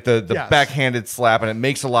 right? Like the Yes. backhanded slap, and it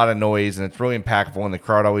makes a lot of noise, and it's really impactful, and the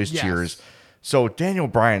crowd always Yes. cheers. So Daniel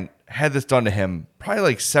Bryan had this done to him probably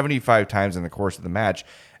like 75 times in the course of the match.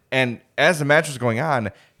 And as the match was going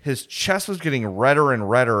on, his chest was getting redder and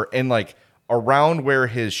redder, and like around where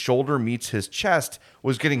his shoulder meets his chest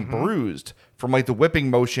was getting bruised from like the whipping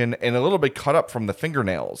motion and a little bit cut up from the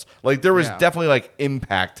fingernails. Like there was definitely like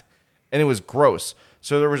impact, and it was gross.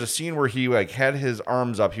 So there was a scene where he like had his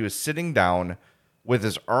arms up. He was sitting down with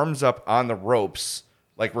his arms up on the ropes,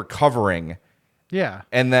 like recovering. Yeah.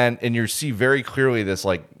 And you see very clearly this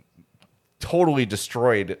like totally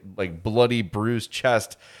destroyed, like bloody bruised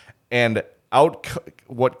chest. And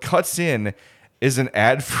what cuts in is an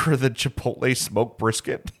ad for the Chipotle smoked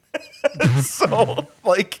brisket. So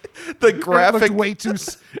like the graphic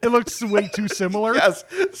it looks way too similar. Yes.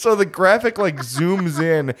 So the graphic like zooms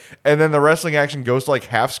in, and then the wrestling action goes to like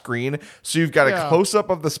half screen. So you've got a close up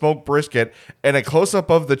of the smoked brisket and a close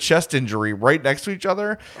up of the chest injury right next to each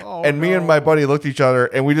other. Me and my buddy looked at each other,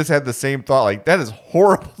 and we just had the same thought, like that is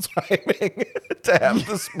horrible timing to have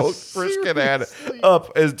the smoked brisket ad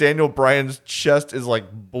up as Daniel Bryan's chest is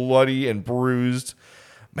like bloody and bruised.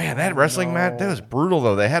 Man, that wrestling match, that was brutal,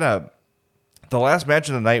 though. They had the last match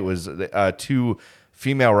of the night was two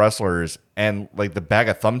female wrestlers, and like the bag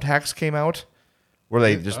of thumbtacks came out where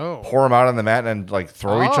they just pour them out on the mat and like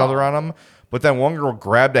throw each other on them. But then one girl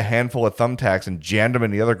grabbed a handful of thumbtacks and jammed them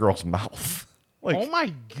in the other girl's mouth. Like, oh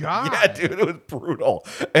my God. Yeah, dude, it was brutal.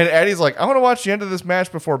 And Eddie's like, I want to watch the end of this match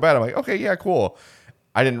before bed. I'm like, okay, yeah, cool.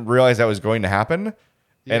 I didn't realize that was going to happen.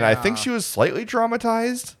 Yeah. And I think she was slightly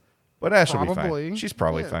traumatized. But she'll be fine. She's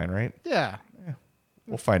probably fine, right? Yeah.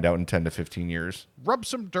 We'll find out in 10 to 15 years. Rub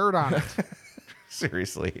some dirt on it.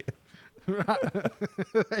 Seriously. That's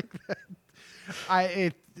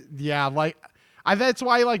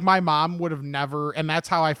why like my mom would have never, and that's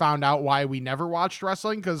how I found out why we never watched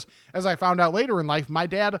wrestling, because as I found out later in life, my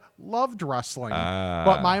dad loved wrestling,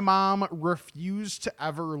 but my mom refused to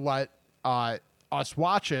ever let us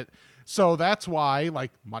watch it. So that's why, like,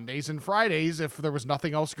 Mondays and Fridays, if there was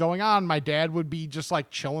nothing else going on, my dad would be just, like,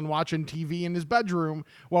 chilling watching TV in his bedroom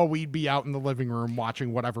while we'd be out in the living room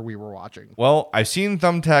watching whatever we were watching. Well, I've seen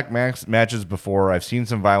thumbtack matches before. I've seen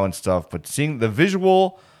some violent stuff. But seeing the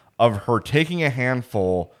visual of her taking a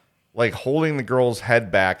handful, like, holding the girl's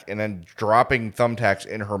head back and then dropping thumbtacks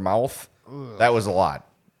in her mouth, that was a lot.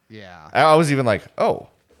 Yeah. I was even like, oh,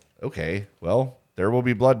 okay, well, there will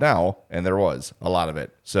be blood now, and there was a lot of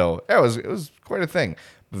it. So it was quite a thing.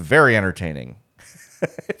 Very entertaining.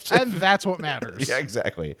 And that's what matters. Yeah,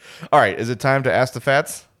 exactly. All right, is it time to ask the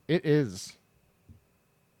Fats? It is.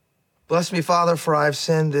 Bless me, Father, for I've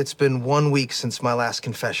sinned. It's been 1 week since my last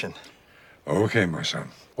confession. Okay, my son.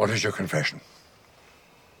 What is your confession?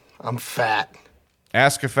 I'm fat.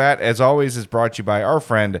 Ask a Fat, as always, is brought to you by our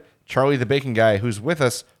friend, Charlie the Bacon Guy, who's with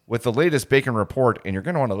us with the latest bacon report, and you're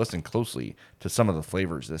going to want to listen closely to some of the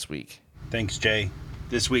flavors this week. Thanks, Jay.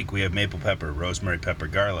 This week we have maple pepper, rosemary pepper,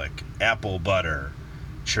 garlic, apple butter,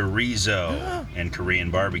 chorizo, and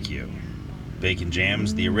Korean barbecue. Bacon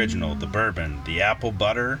jams, the original, the bourbon, the apple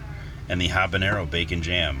butter, and the habanero bacon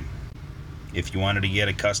jam. If you wanted to get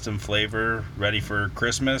a custom flavor ready for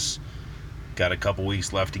Christmas, got a couple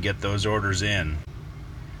weeks left to get those orders in.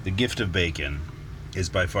 The gift of bacon is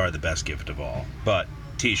by far the best gift of all, but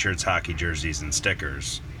t-shirts, hockey jerseys, and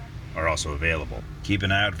stickers are also available. Keep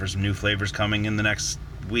an eye out for some new flavors coming in the next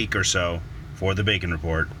week or so. For the Bacon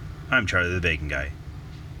Report, I'm Charlie the Bacon Guy.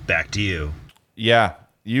 Back to you. Yeah,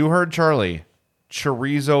 you heard Charlie.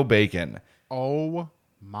 Chorizo bacon. Oh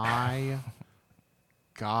my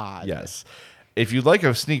God. Yes. If you'd like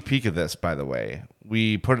a sneak peek of this, by the way,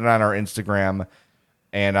 we put it on our Instagram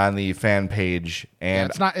and on the fan page.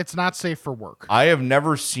 And it's not safe for work. I have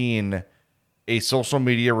never seen a social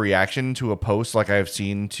media reaction to a post like I've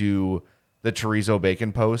seen to the chorizo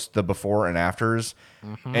bacon post, the before and afters.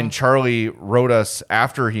 Mm-hmm. And Charlie wrote us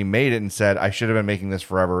after he made it and said, I should have been making this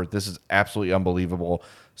forever. This is absolutely unbelievable.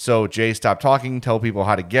 So Jay, stop talking. Tell people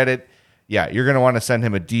how to get it. Yeah, you're going to want to send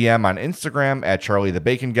him a DM on Instagram at Charlie the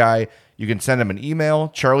Bacon Guy. You can send him an email,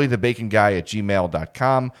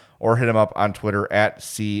 charliethebaconguy@gmail.com, or hit him up on Twitter at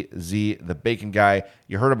CZ the Bacon Guy.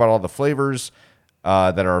 You heard about all the flavors.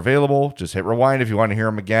 that are available. Just hit rewind if you want to hear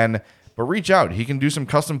them again. But reach out. He can do some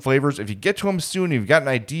custom flavors. If you get to him soon, you've got an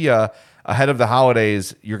idea ahead of the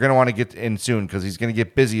holidays, you're going to want to get in soon because he's going to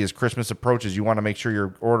get busy as Christmas approaches. You want to make sure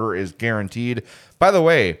your order is guaranteed. By the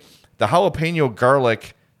way, the jalapeno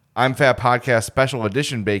garlic I'm Fat Podcast Special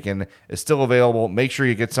Edition bacon is still available. Make sure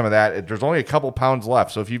you get some of that. There's only a couple pounds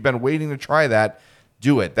left. So if you've been waiting to try that,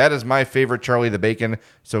 do it. That is my favorite Charlie the Bacon.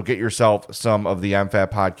 So get yourself some of the I'm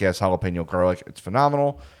Fat Podcast jalapeno garlic. It's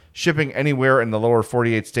phenomenal. Shipping anywhere in the lower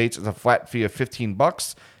 48 states is a flat fee of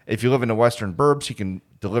 $15. If you live in the Western Burbs, he can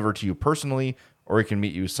deliver to you personally, or he can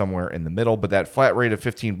meet you somewhere in the middle. But that flat rate of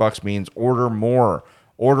 $15 means order more.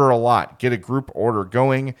 Order a lot. Get a group order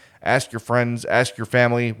going. Ask your friends. Ask your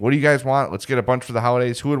family. What do you guys want? Let's get a bunch for the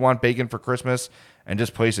holidays. Who would want bacon for Christmas? And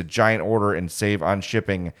just place a giant order and save on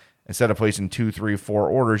shipping. Instead of placing 2, 3, 4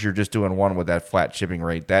 orders, you're just doing one with that flat shipping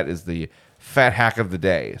rate. That is the fat hack of the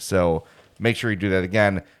day. So make sure you do that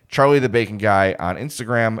again. Charlie the Bacon Guy on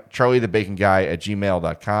Instagram,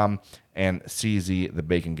 charliethebaconguy@gmail.com, and CZ the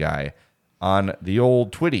Bacon Guy on the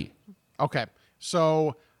old Twitty. Okay.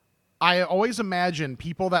 So I always imagine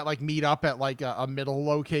people that like meet up at like a middle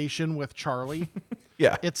location with Charlie.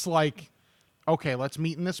 Yeah. It's like, okay, let's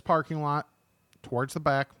meet in this parking lot towards the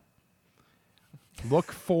back.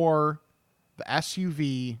 Look for the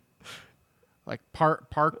SUV, like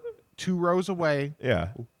park 2 rows away. Yeah.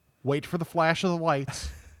 Wait for the flash of the lights,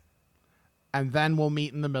 and then we'll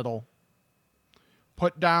meet in the middle.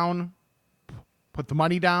 Put the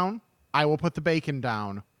money down. I will put the bacon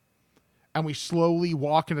down. And we slowly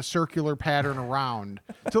walk in a circular pattern around.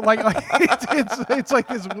 So like it's like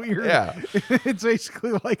this weird. Yeah. It's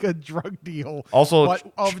basically like a drug deal. Also, but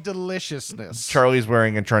of deliciousness. Charlie's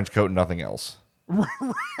wearing a trench coat and nothing else.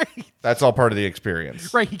 Right. That's all part of the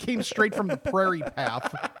experience. Right. He came straight from the prairie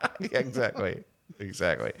path. Yeah, exactly.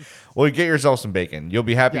 Exactly. Well, you get yourself some bacon. You'll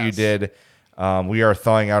be happy you did. We are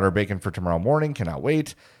thawing out our bacon for tomorrow morning. Cannot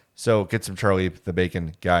wait. So get some Charlie the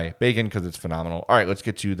Bacon Guy bacon because it's phenomenal. All right, let's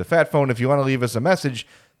get to the fat phone. If you want to leave us a message,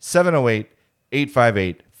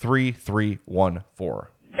 708-858-3314.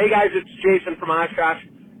 Hey guys, it's Jason from Oshkosh.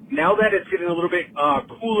 Now that it's getting a little bit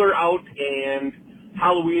cooler out and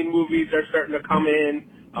Halloween movies are starting to come in,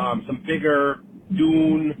 some bigger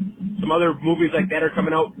Dune, some other movies like that are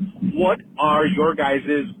coming out, what are your guys'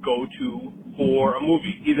 go-to for a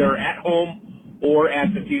movie, either at home or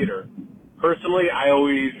at the theater? Personally, I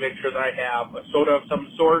always make sure that I have a soda of some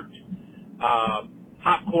sort,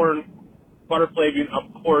 popcorn, butter flavoring,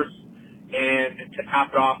 of course, and to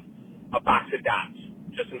top it off, a box of dots,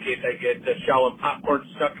 just in case I get the shell of popcorn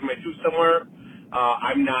stuck in my tooth somewhere.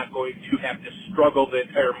 I'm not going to have to struggle the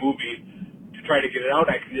entire movie to try to get it out.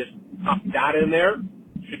 I can just pop a dot in there,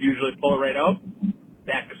 should usually pull it right out.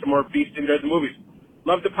 Back to some more beast into the movies.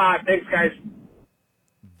 Love the pod. Thanks, guys.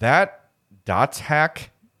 That dots hack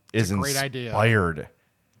is great inspired. Idea.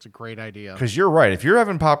 It's a great idea. Because you're right. If you're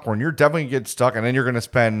having popcorn, you're definitely going to get stuck, and then you're going to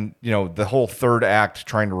spend, the whole third act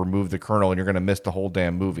trying to remove the kernel, and you're going to miss the whole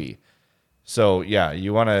damn movie. So, yeah,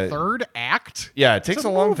 you want to... Third act? Yeah, it takes a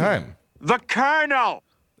long time. The Colonel!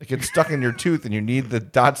 It gets stuck in your tooth, and you need the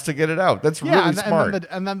dots to get it out. That's really smart.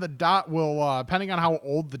 And then the dot will, depending on how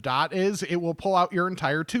old the dot is, it will pull out your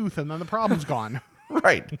entire tooth, and then the problem's gone.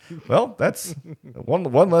 Right. Well, that's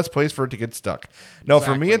one less place for it to get stuck. No,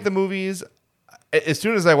 exactly. For me at the movies, as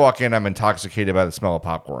soon as I walk in, I'm intoxicated by the smell of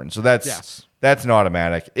popcorn. So that's an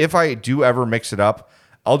automatic. If I do ever mix it up,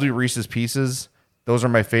 I'll do Reese's Pieces. Those are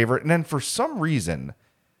my favorite. And then for some reason,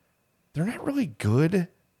 they're not really good.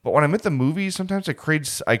 But when I'm at the movies, sometimes I crave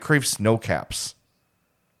Snow Caps.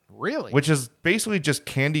 Really? Which is basically just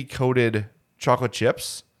candy coated chocolate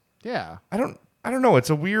chips. Yeah. I don't know. It's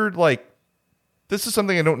a weird this is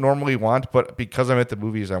something I don't normally want, but because I'm at the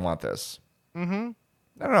movies, I want this. Mm-hmm.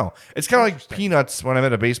 I don't know. It's kind of like peanuts when I'm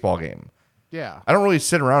at a baseball game. Yeah. I don't really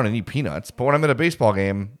sit around and eat peanuts, but when I'm at a baseball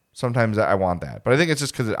game, sometimes I want that. But I think it's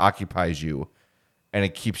just because it occupies you and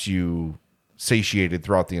it keeps you satiated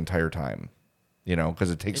throughout the entire time.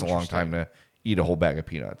 Because it takes a long time to eat a whole bag of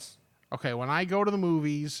peanuts. Okay, when I go to the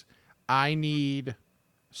movies, I need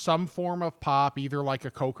some form of pop, either like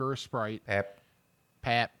a Coke or a Sprite.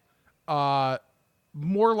 Pep.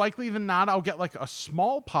 More likely than not, I'll get like a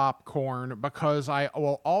small popcorn because I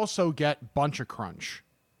will also get Bunch of Crunch.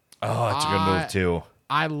 Oh, that's a good move too.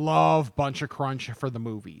 I love Bunch of Crunch for the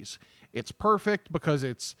movies. It's perfect because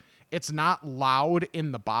it's not loud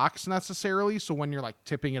in the box necessarily. So when you're like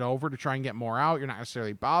tipping it over to try and get more out, you're not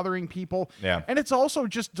necessarily bothering people. Yeah. And it's also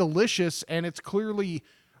just delicious, and it's clearly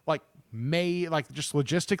just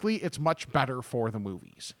logistically, it's much better for the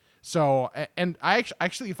movies. So, and I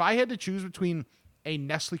actually, if I had to choose between a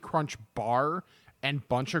Nestle Crunch bar and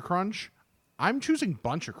Bunch of Crunch, I'm choosing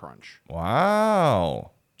Bunch of Crunch.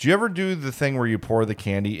 Wow. Do you ever do the thing where you pour the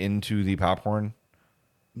candy into the popcorn?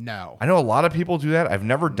 No. I know a lot of people do that. I've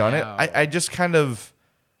never done it. I just kind of,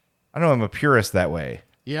 I don't know, I'm a purist that way.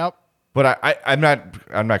 Yep. But I'm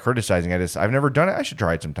not criticizing. I've never done it. I should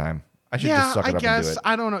try it sometime. I should just suck it up and do it.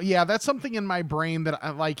 I don't know. Yeah, that's something in my brain that I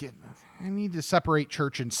like. I need to separate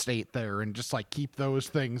church and state there and just like keep those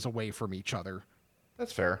things away from each other.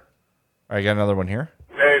 That's fair. All right, got another one here.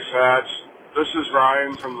 Hey, Fats. This is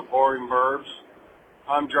Ryan from the Boring Burbs.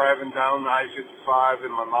 I'm driving down I-55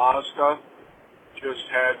 in my Mazda. Just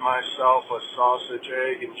had myself a sausage,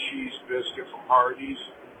 egg, and cheese biscuit from Hardee's.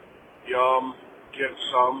 Yum. Get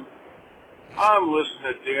some. I'm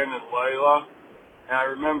listening to Dan and Layla, and I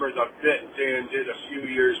remember the bit Dan did a few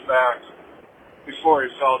years back before he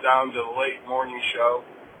fell down to the late morning show.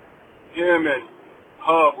 Him and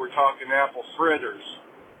Hub were talking apple fritters.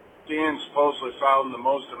 Dan supposedly found the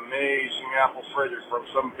most amazing apple fritters from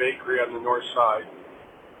some bakery on the north side.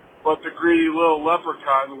 But the greedy little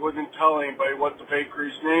leprechaun wouldn't tell anybody what the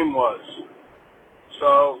bakery's name was.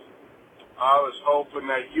 So I was hoping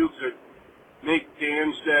that you could make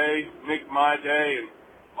Dan's day, make my day, and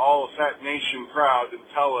all of Fat Nation proud and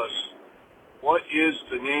tell us, what is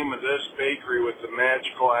the name of this bakery with the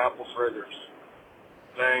magical apple fritters?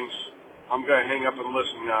 Thanks. I'm going to hang up and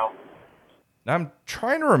listen now. I'm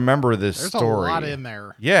trying to remember this story. There's a lot in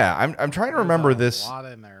there. Yeah, I'm trying to remember this. A lot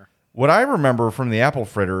in there. What I remember from the apple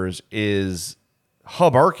fritters is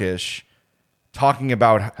Hub Arkish talking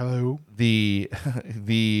about the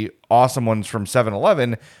awesome ones from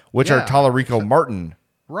 7-Eleven, which are Tallarico Martin.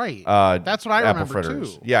 Right. That's what I apple remember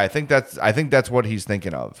fritters. too. Yeah, I think that's what he's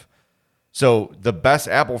thinking of. So the best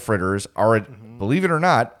apple fritters are, believe it or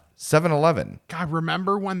not, 7-Eleven. God,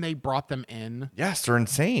 remember when they brought them in? Yes, they're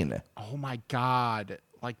insane. Oh my God.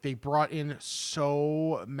 Like they brought in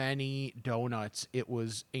so many donuts. It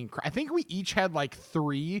was incredible. I think we each had like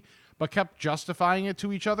 3, but kept justifying it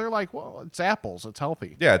to each other. Like, well, it's apples. It's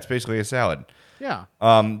healthy. Yeah, it's basically a salad. Yeah.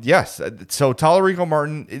 Yes. So Tallarico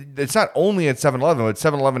Martin, it's not only at 7-Eleven, but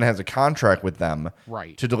 7-Eleven has a contract with them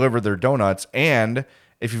to deliver their donuts. And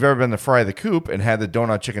if you've ever been to Fry the Coop and had the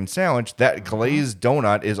donut chicken sandwich, that glazed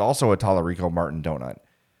donut is also a Tallarico Martin donut.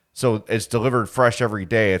 So it's delivered fresh every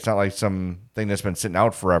day. It's not like some thing that's been sitting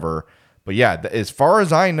out forever. But yeah, as far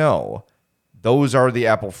as I know, those are the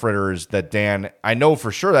apple fritters that Dan, I know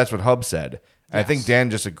for sure that's what Hub said. Yes. I think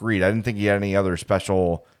Dan just agreed. I didn't think he had any other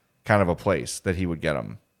special kind of a place that he would get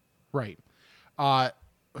them. Right.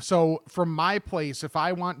 So from my place, if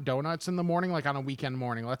I want donuts in the morning, like on a weekend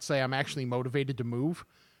morning, let's say I'm actually motivated to move,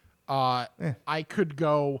 I could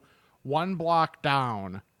go 1 block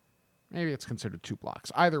down. Maybe it's considered 2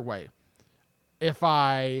 blocks. Either way, if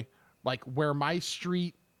I like where my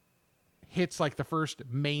street hits like the first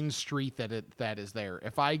main street that is there.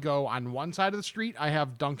 If I go on one side of the street, I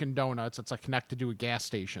have Dunkin' Donuts. It's like connected to a gas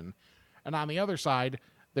station. And on the other side,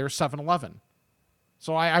 there's 7-Eleven.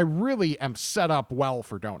 So I really am set up well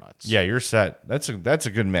for donuts. Yeah, you're set. That's a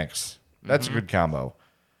good mix. That's a good combo.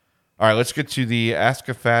 All right, let's get to the Ask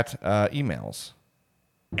a Fat emails.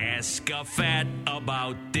 Ask a Fat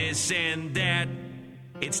about this and that.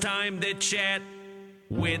 It's time to chat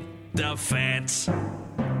with the Fats.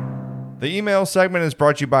 The email segment is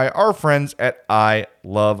brought to you by our friends at I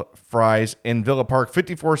Love Fries in Villa Park,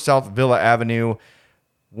 54 South Villa Avenue,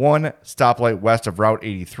 1 stoplight west of Route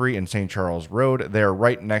 83 in St. Charles Road. They are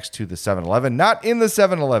right next to the 7-Eleven. Not in the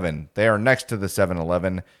 7-Eleven. They are next to the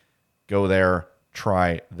 7-Eleven. Go there,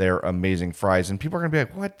 try their amazing fries. And people are going to be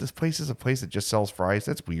like, what? This place is a place that just sells fries?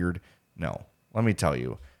 That's weird. No. Let me tell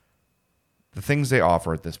you. The things they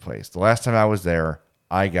offer at this place. The last time I was there,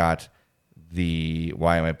 I got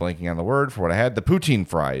why am I blanking on the word for what I had? The poutine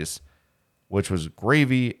fries, which was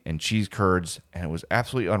gravy and cheese curds, and it was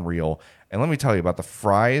absolutely unreal. And let me tell you about the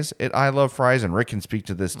fries at I Love Fries, and Rick can speak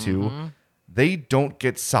to this too. They don't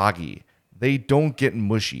get soggy. They don't get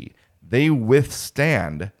mushy. They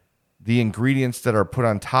withstand the ingredients that are put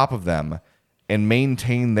on top of them and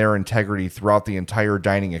maintain their integrity throughout the entire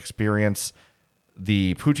dining experience.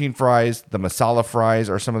 The poutine fries, the masala fries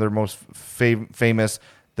are some of their most famous.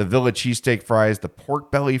 The Villa cheesesteak fries, the pork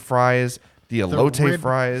belly fries, the elote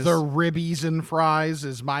fries. The ribbies and fries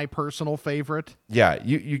is my personal favorite. Yeah,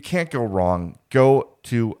 you can't go wrong. Go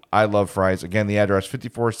to I Love Fries. Again, the address,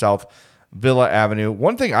 54 South Villa Avenue.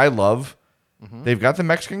 One thing I love, they've got the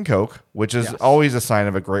Mexican Coke, which is always a sign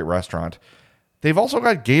of a great restaurant. They've also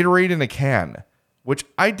got Gatorade in a can, which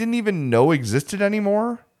I didn't even know existed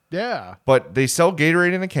anymore. Yeah. But they sell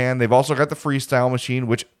Gatorade in a can. They've also got the Freestyle machine,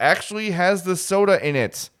 which actually has the soda in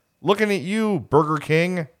it. Looking at you, Burger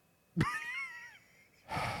King.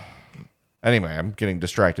 Anyway, I'm getting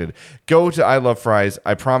distracted. Go to I Love Fries.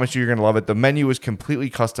 I promise you, you're going to love it. The menu is completely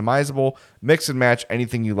customizable. Mix and match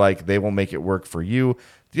anything you like. They will make it work for you.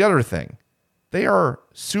 The other thing, they are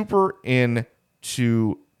super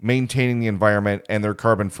into maintaining the environment and their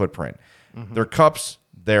carbon footprint. Their cups,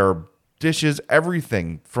 their dishes,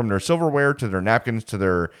 everything from their silverware to their napkins to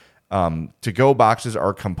their to-go boxes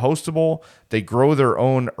are compostable. They grow their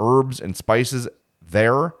own herbs and spices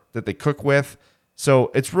there that they cook with.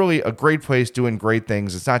 So it's really a great place doing great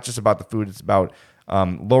things. It's not just about the food. It's about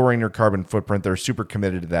lowering their carbon footprint. They're super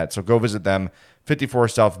committed to that. So go visit them, 54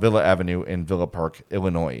 South Villa Avenue in Villa Park,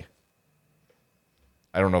 Illinois.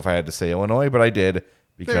 I don't know if I had to say Illinois, but I did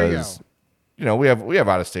because, we have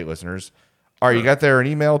out-of-state listeners. All right, you got there an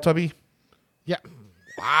email, Tubby? Yeah.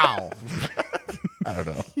 Wow. I don't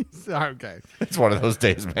know. Okay. It's one of those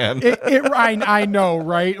days, man. I know,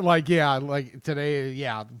 right? Like, yeah, like today,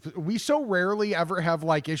 yeah. We so rarely ever have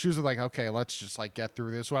like issues with like, okay, let's just like get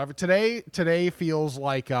through this, whatever. Today feels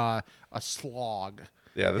like a slog.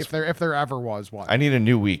 Yeah. If there ever was one. I need a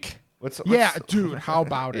new week. Yeah, dude, how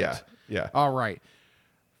about it? Yeah. All right.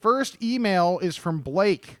 First email is from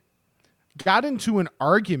Blake. Got into an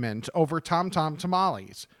argument over Tom Tom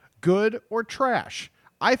tamales. Good or trash?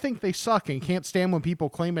 I think they suck and can't stand when people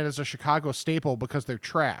claim it as a Chicago staple because they're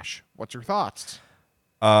trash. What's your thoughts?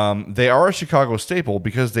 They are a Chicago staple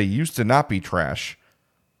because they used to not be trash,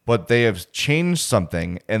 but they have changed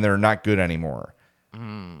something and they're not good anymore.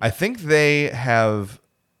 I think this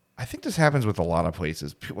happens with a lot of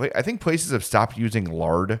places. I think places have stopped using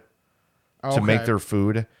lard to make their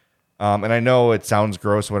food. And I know it sounds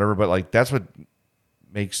gross or whatever, but like that's what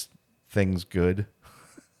makes things good.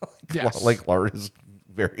 Yes. Like lard is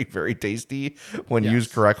very, very tasty when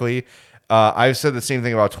used correctly. I've said the same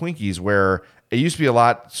thing about Twinkies, where it used to be a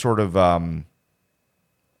lot sort of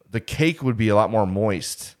the cake would be a lot more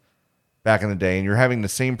moist back in the day, and you're having the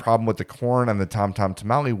same problem with the corn on the Tom Tom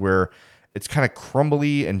tamale, where it's kind of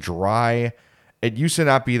crumbly and dry. It used to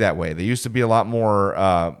not be that way. They used to be a lot more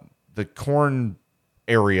the corn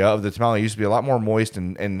area of the tamale used to be a lot more moist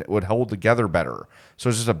and would hold together better. So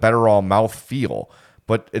it's just a better all mouth feel.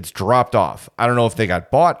 But it's dropped off. I don't know if they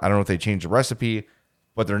got bought. I don't know if they changed the recipe,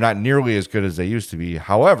 but they're not nearly as good as they used to be.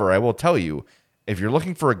 However, I will tell you, if you're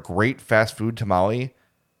looking for a great fast food tamale,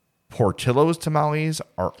 Portillo's tamales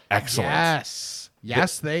are excellent.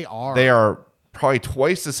 Yes, they are. They are probably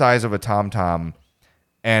twice the size of a Tom Tom,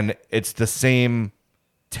 and it's the same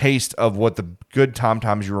taste of what the good Tom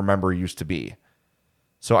Toms you remember used to be.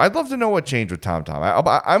 So I'd love to know what changed with Tom Tom.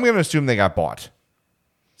 I'm going to assume they got bought.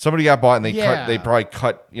 Somebody got bought and they probably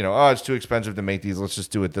cut, it's too expensive to make these. Let's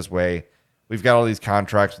just do it this way. We've got all these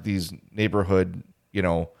contracts with these neighborhood,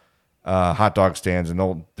 hot dog stands,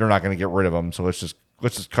 and they're not going to get rid of them. So let's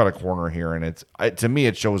just cut a corner here. And to me,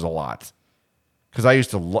 it shows a lot. Because I used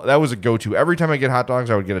to, that was a go-to. Every time I get hot dogs,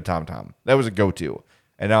 I would get a Tom Tom. That was a go-to.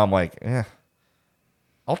 And now I'm like,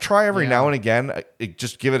 I'll try every now and again.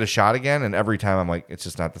 Just give it a shot again. And every time I'm like, it's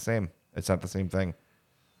just not the same. It's not the same thing.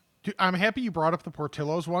 Dude, I'm happy you brought up the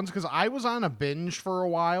Portillo's ones because I was on a binge for a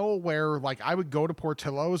while where like I would go to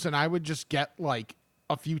Portillo's and I would just get like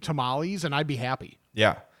a few tamales and I'd be happy.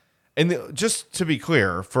 Yeah. And just to be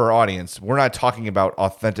clear for our audience, we're not talking about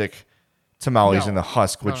authentic tamales in the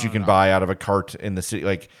husk, which you can buy out of a cart in the city.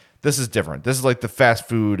 Like this is different. This is like the fast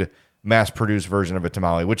food mass-produced version of a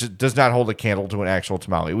tamale, which does not hold a candle to an actual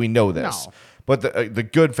tamale. We know this. No. But the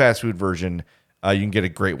good fast food version, you can get a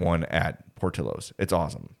great one at Portillo's. It's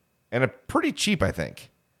awesome. And pretty cheap, I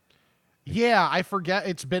think. Yeah, I forget.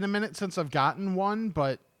 It's been a minute since I've gotten one,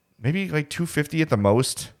 but maybe like $2.50 at the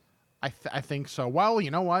most. I think so. Well,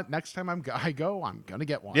 you know what? Next time I go, I'm gonna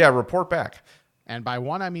get one. Yeah, report back. And by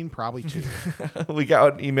one, I mean probably two. We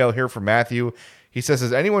got an email here from Matthew. He says,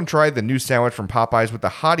 "Has anyone tried the new sandwich from Popeyes with the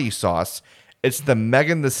hottie sauce? It's the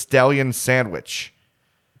Megan Thee Stallion sandwich."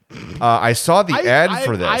 I saw the ad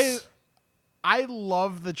for this. I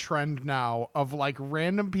love the trend now of like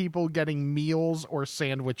random people getting meals or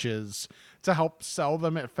sandwiches to help sell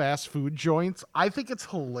them at fast food joints. I think it's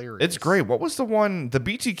hilarious. It's great. What was the one? The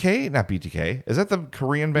BTK? Not BTK. Is that the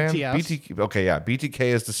Korean band? BTS. Okay, yeah. BTK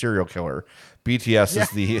is the serial killer. BTS is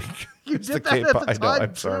the. You did that at the time. I know.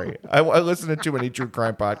 I'm sorry. I listen to too many true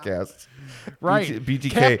crime podcasts. Right.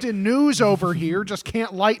 BTK. Captain News over here just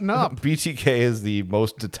can't lighten up. BTK is the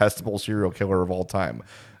most detestable serial killer of all time.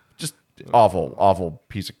 Just awful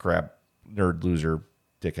piece of crap, nerd loser,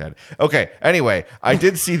 dickhead. Okay, anyway, I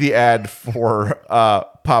did see the ad for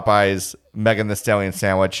Popeye's Megan Thee Stallion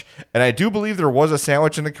sandwich, and I do believe there was a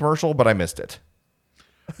sandwich in the commercial, but I missed it.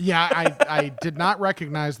 Yeah, I did not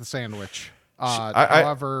recognize the sandwich.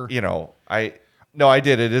 However, No, I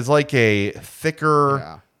did. It is like a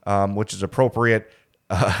thicker, which is appropriate,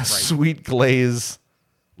 sweet glaze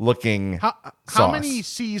looking How sauce. many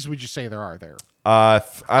C's would you say there are there?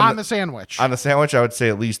 On the sandwich. On the sandwich, I would say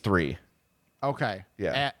at least 3. Okay.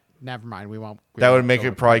 Yeah. Never mind. We won't. That would make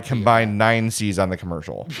it probably combine 9 C's on the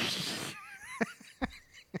commercial.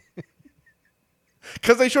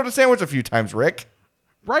 Because they showed a sandwich a few times, Rick.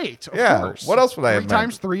 Right. Of Yeah. course. What else would I have 3 meant?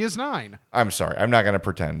 times 3 is 9. I'm sorry. I'm not going to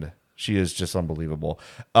pretend. She is just unbelievable.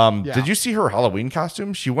 Did you see her Halloween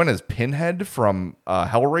costume? She went as Pinhead from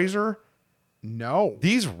Hellraiser. No.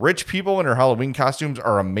 These rich people in her Halloween costumes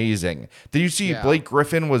are amazing. Did you see Blake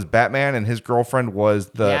Griffin was Batman and his girlfriend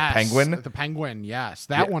was the Penguin? The Penguin, yes.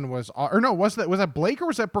 That one was, or no, was that Blake or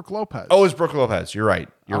was that Brooke Lopez? Oh, it was Brooke Lopez. You're right.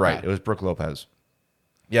 You're right. It was Brooke Lopez.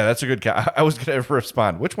 Yeah, that's a good I was going to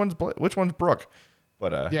respond. Which one's Brooke?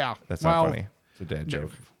 But yeah, that's not funny. It's a dad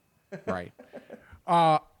joke. Right.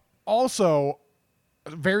 Also,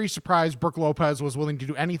 very surprised Brooke Lopez was willing to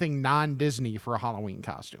do anything non-Disney for a Halloween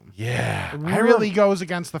costume. Yeah. It really goes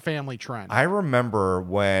against the family trend. I remember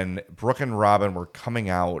when Brooke and Robin were coming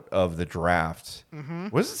out of the draft.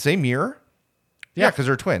 Was it the same year? Yeah, because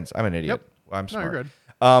they're twins. I'm an idiot. Yep. Well, I'm smart. No, you're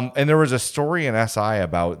good. And there was a story in SI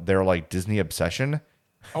about their like Disney obsession.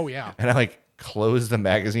 Oh, yeah. And I closed the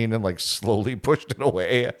magazine and slowly pushed it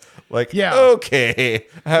away. Yeah. Okay,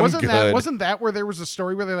 I'm wasn't good. Wasn't that where there was a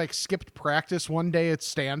story where they skipped practice one day at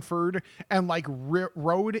Stanford and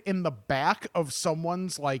rode in the back of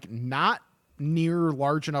someone's not near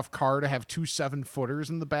large enough car to have 2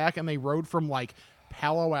 7-footers in the back, and they rode from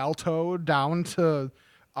Palo Alto down to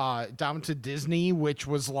Disney, which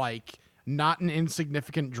was not an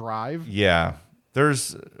insignificant drive. Yeah,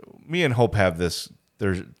 me and Hope have this.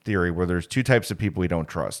 There's theory where there's 2 types of people we don't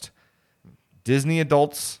trust: Disney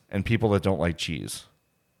adults and people that don't like cheese.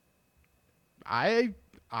 I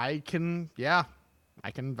can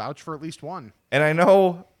vouch for at least one. And I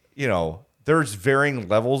know, there's varying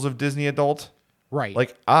levels of Disney adult.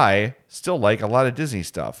 Right. I still like a lot of Disney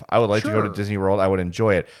stuff. I would like to go to Sure. Disney World. I would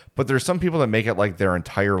enjoy it. But there's some people that make it their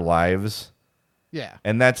entire lives. Yeah.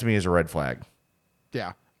 And that to me is a red flag.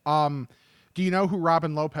 Yeah. Do you know who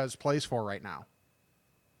Robin Lopez plays for right now?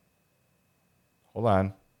 Hold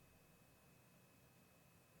on.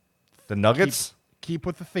 The Nuggets? Keep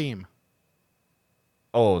with the theme.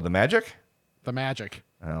 Oh, the Magic? The Magic.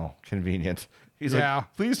 Oh, convenient. He's Yeah.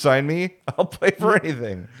 please sign me. I'll play for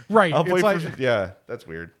anything. Right. I'll play It's for. Yeah, that's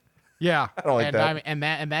weird. Yeah. I don't like that. And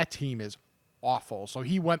that team is awful. So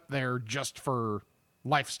he went there just for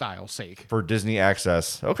lifestyle sake. For Disney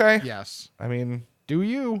access. Okay. Yes. I mean, Do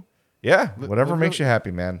you? yeah, whatever makes you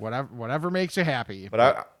happy, man. Whatever makes you happy.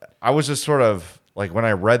 But I was just sort of when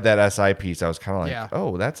I read that SI piece, I was kind of Yeah.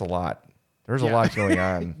 oh, that's a lot. There's a lot going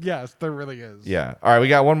on. Yes, there really is. Yeah. All right, we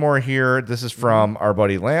got one more here. This is from our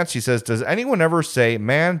buddy Lance. He says, "Does anyone ever say,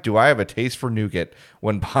 'Man, do I have a taste for nougat'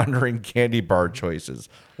 when pondering candy bar choices?"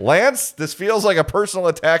 Lance, this feels like a personal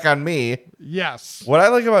attack on me. Yes. What I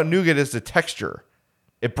like about nougat is the texture.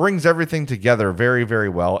 It brings everything together very, very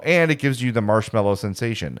well, and it gives you the marshmallow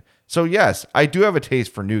sensation. So yes, I do have a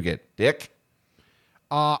taste for nougat. Dick?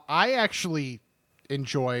 I actually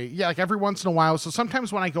enjoy, every once in a while. So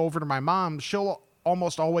sometimes when I go over to my mom, she'll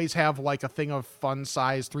almost always have a thing of fun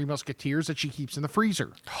size 3 Musketeers that she keeps in the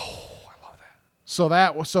freezer. Oh, I love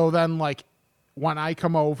that. So then when I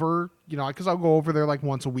come over, because I'll go over there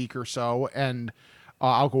once a week or so, and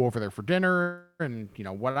I'll go over there for dinner and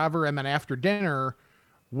whatever, and then after dinner,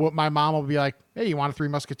 my mom will be like, "Hey, you want a 3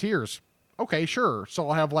 Musketeers?" Okay, sure. So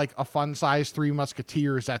I'll have a fun size 3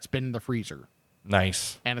 Musketeers that's been in the freezer.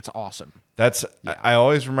 Nice. And it's awesome. I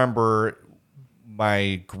always remember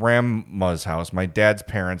my grandma's house, my dad's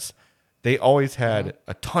parents, they always had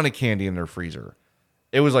a ton of candy in their freezer.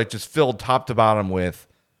 It was just filled top to bottom with,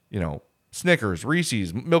 Snickers,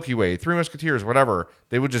 Reese's, Milky Way, 3 Musketeers, whatever.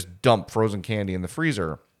 They would just dump frozen candy in the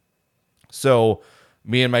freezer. So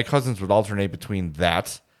me and my cousins would alternate between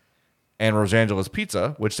that and Rosangela's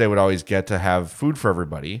Pizza, which they would always get to have food for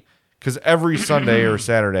everybody. Because every Sunday or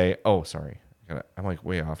Saturday, oh, sorry. I'm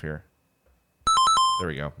way off here. There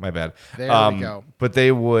we go. My bad. There we go. But they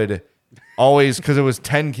would always, because it was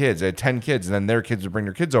 10 kids. They had 10 kids, and then their kids would bring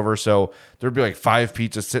their kids over. So there'd be 5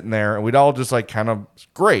 pizzas sitting there, and we'd all just kind of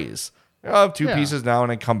graze. I'll have 2 pieces now,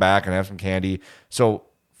 and then come back and have some candy. So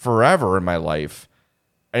forever in my life,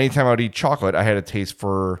 anytime I would eat chocolate, I had a taste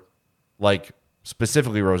for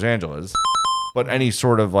specifically Rosangela's, but any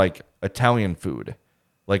sort of Italian food,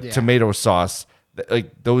 tomato sauce.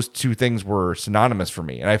 Those 2 things were synonymous for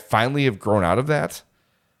me. And I finally have grown out of that.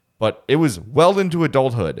 But it was well into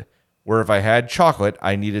adulthood where if I had chocolate,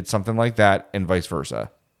 I needed something like that and vice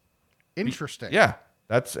versa. Interesting. Yeah,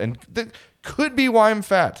 that could be why I'm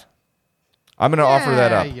fat. I'm going to offer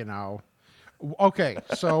that up. You know. Okay,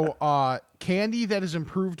 so candy that is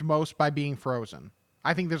improved most by being frozen.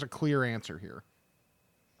 I think there's a clear answer here.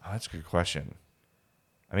 Oh, that's a good question.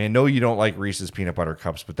 I mean, I know you don't like Reese's peanut butter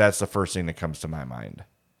cups, but that's the first thing that comes to my mind.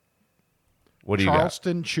 What do you got?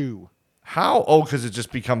 Charleston Chew. How? Oh, because it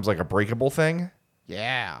just becomes like a breakable thing?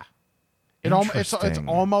 Yeah. It's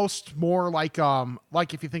almost more like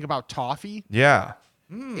if you think about toffee. Yeah.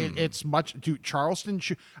 It's much, dude, Charleston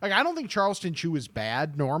Chew. Like, I don't think Charleston Chew is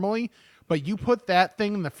bad normally, but you put that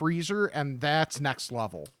thing in the freezer and that's next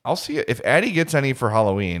level. I'll see it. If Addie gets any for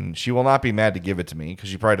Halloween, she will not be mad to give it to me because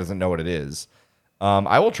she probably doesn't know what it is.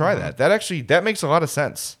 I will try that. That makes a lot of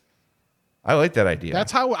sense. I like that idea.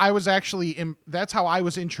 That's how I was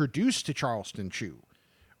introduced to Charleston Chew,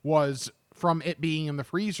 was from it being in the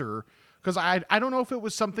freezer. Because I don't know if it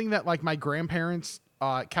was something that like my grandparents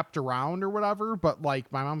kept around or whatever, but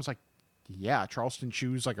like my mom was like, yeah, Charleston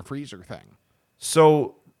Chew's like a freezer thing.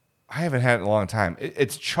 So I haven't had it in a long time.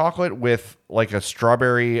 It's chocolate with like a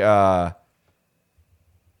strawberry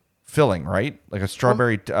filling, right? Like a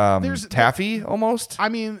strawberry taffy almost. I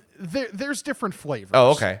mean, there's different flavors.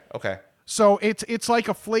 Oh, okay. So it's like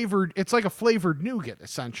a flavored nougat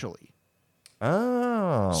essentially.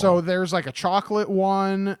 Oh. So there's like a chocolate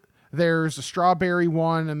one, there's a strawberry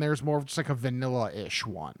one, and there's more of just like a vanilla-ish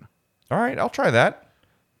one. All right, I'll try that.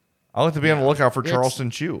 I'll have to be on the lookout for Charleston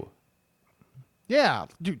Chew. Yeah,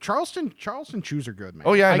 dude, Charleston Chews are good, man.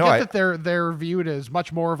 Oh yeah, I get that they're viewed as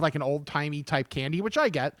much more of like an old-timey type candy, which I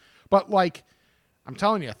get. But like, I'm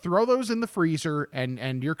telling you, throw those in the freezer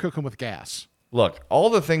and you're cooking with gas. Look, all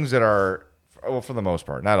the things that are, well, for the most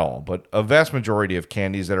part, not all, but a vast majority of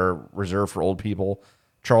candies that are reserved for old people,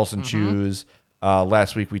 Charleston Chews.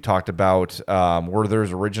 Last week we talked about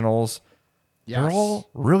Werther's Originals. Yes. They're all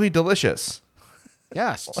really delicious.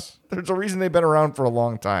 Yes. There's a reason they've been around for a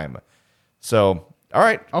long time. So, all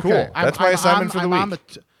right, okay. Cool. That's my assignment for the week.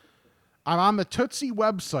 I'm on the Tootsie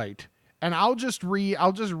website, and I'll just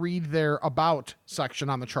read their about section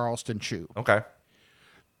on the Charleston Chew. Okay.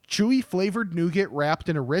 Chewy flavored nougat wrapped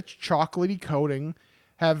in a rich chocolatey coating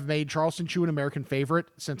have made Charleston Chew an American favorite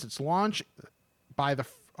since its launch by the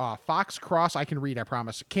Fox Cross, I can read, I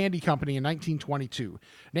promise, Candy Company in 1922.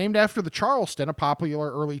 Named after the Charleston, a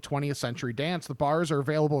popular early 20th century dance, the bars are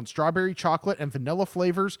available in strawberry, chocolate, and vanilla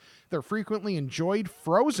flavors. They're frequently enjoyed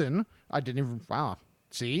frozen. Wow.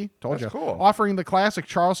 See? Told you. Cool. Offering the classic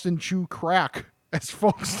Charleston Chew crack, as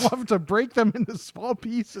folks love to break them into small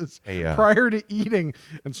pieces prior to eating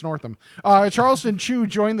and snort them. Charleston Chew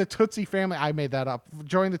joined the Tootsie family. I made that up.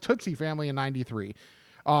 Joined the Tootsie family in 93.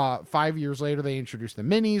 5 years later, they introduced the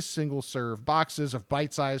minis, single-serve boxes of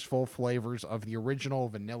bite-sized full flavors of the original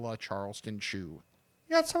vanilla Charleston Chew.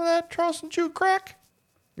 You got some of that Charleston Chew crack?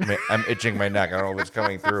 I'm itching my neck. I don't know if it's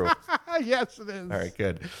coming through. Yes, it is. All right,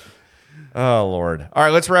 good. Oh, Lord. All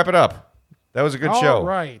right, let's wrap it up. That was a good show. All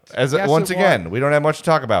right. Once again, we don't have much to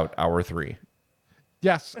talk about. Hour 3.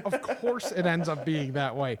 Yes, of course it ends up being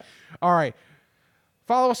that way. All right.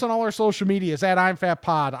 Follow us on all our social medias at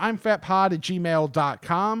I'mFatPod.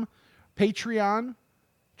 I'mFatPod@gmail.com. Patreon.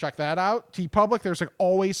 Check that out. TeePublic. There's like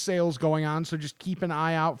always sales going on, so just keep an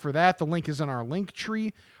eye out for that. The link is in our link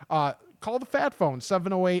tree. Call the Fat Phone,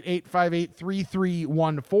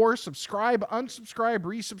 708-858-3314. Subscribe, unsubscribe,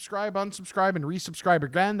 resubscribe, unsubscribe, and resubscribe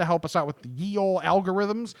again to help us out with the ye ol'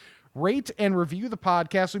 algorithms. Rate and review the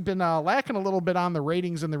podcast. We've been lacking a little bit on the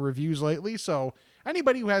ratings and the reviews lately, so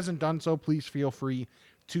anybody who hasn't done so, please feel free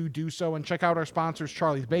to do so. And check out our sponsors,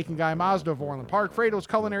 Charlie's Bacon Guy, Mazda of Orland Park, Fredo's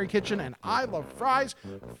Culinary Kitchen, and I Love Fries.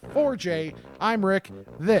 For Jay, I'm Rick.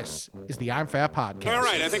 This is the I'm Fat Podcast. All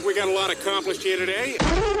right, I think we got a lot accomplished here today.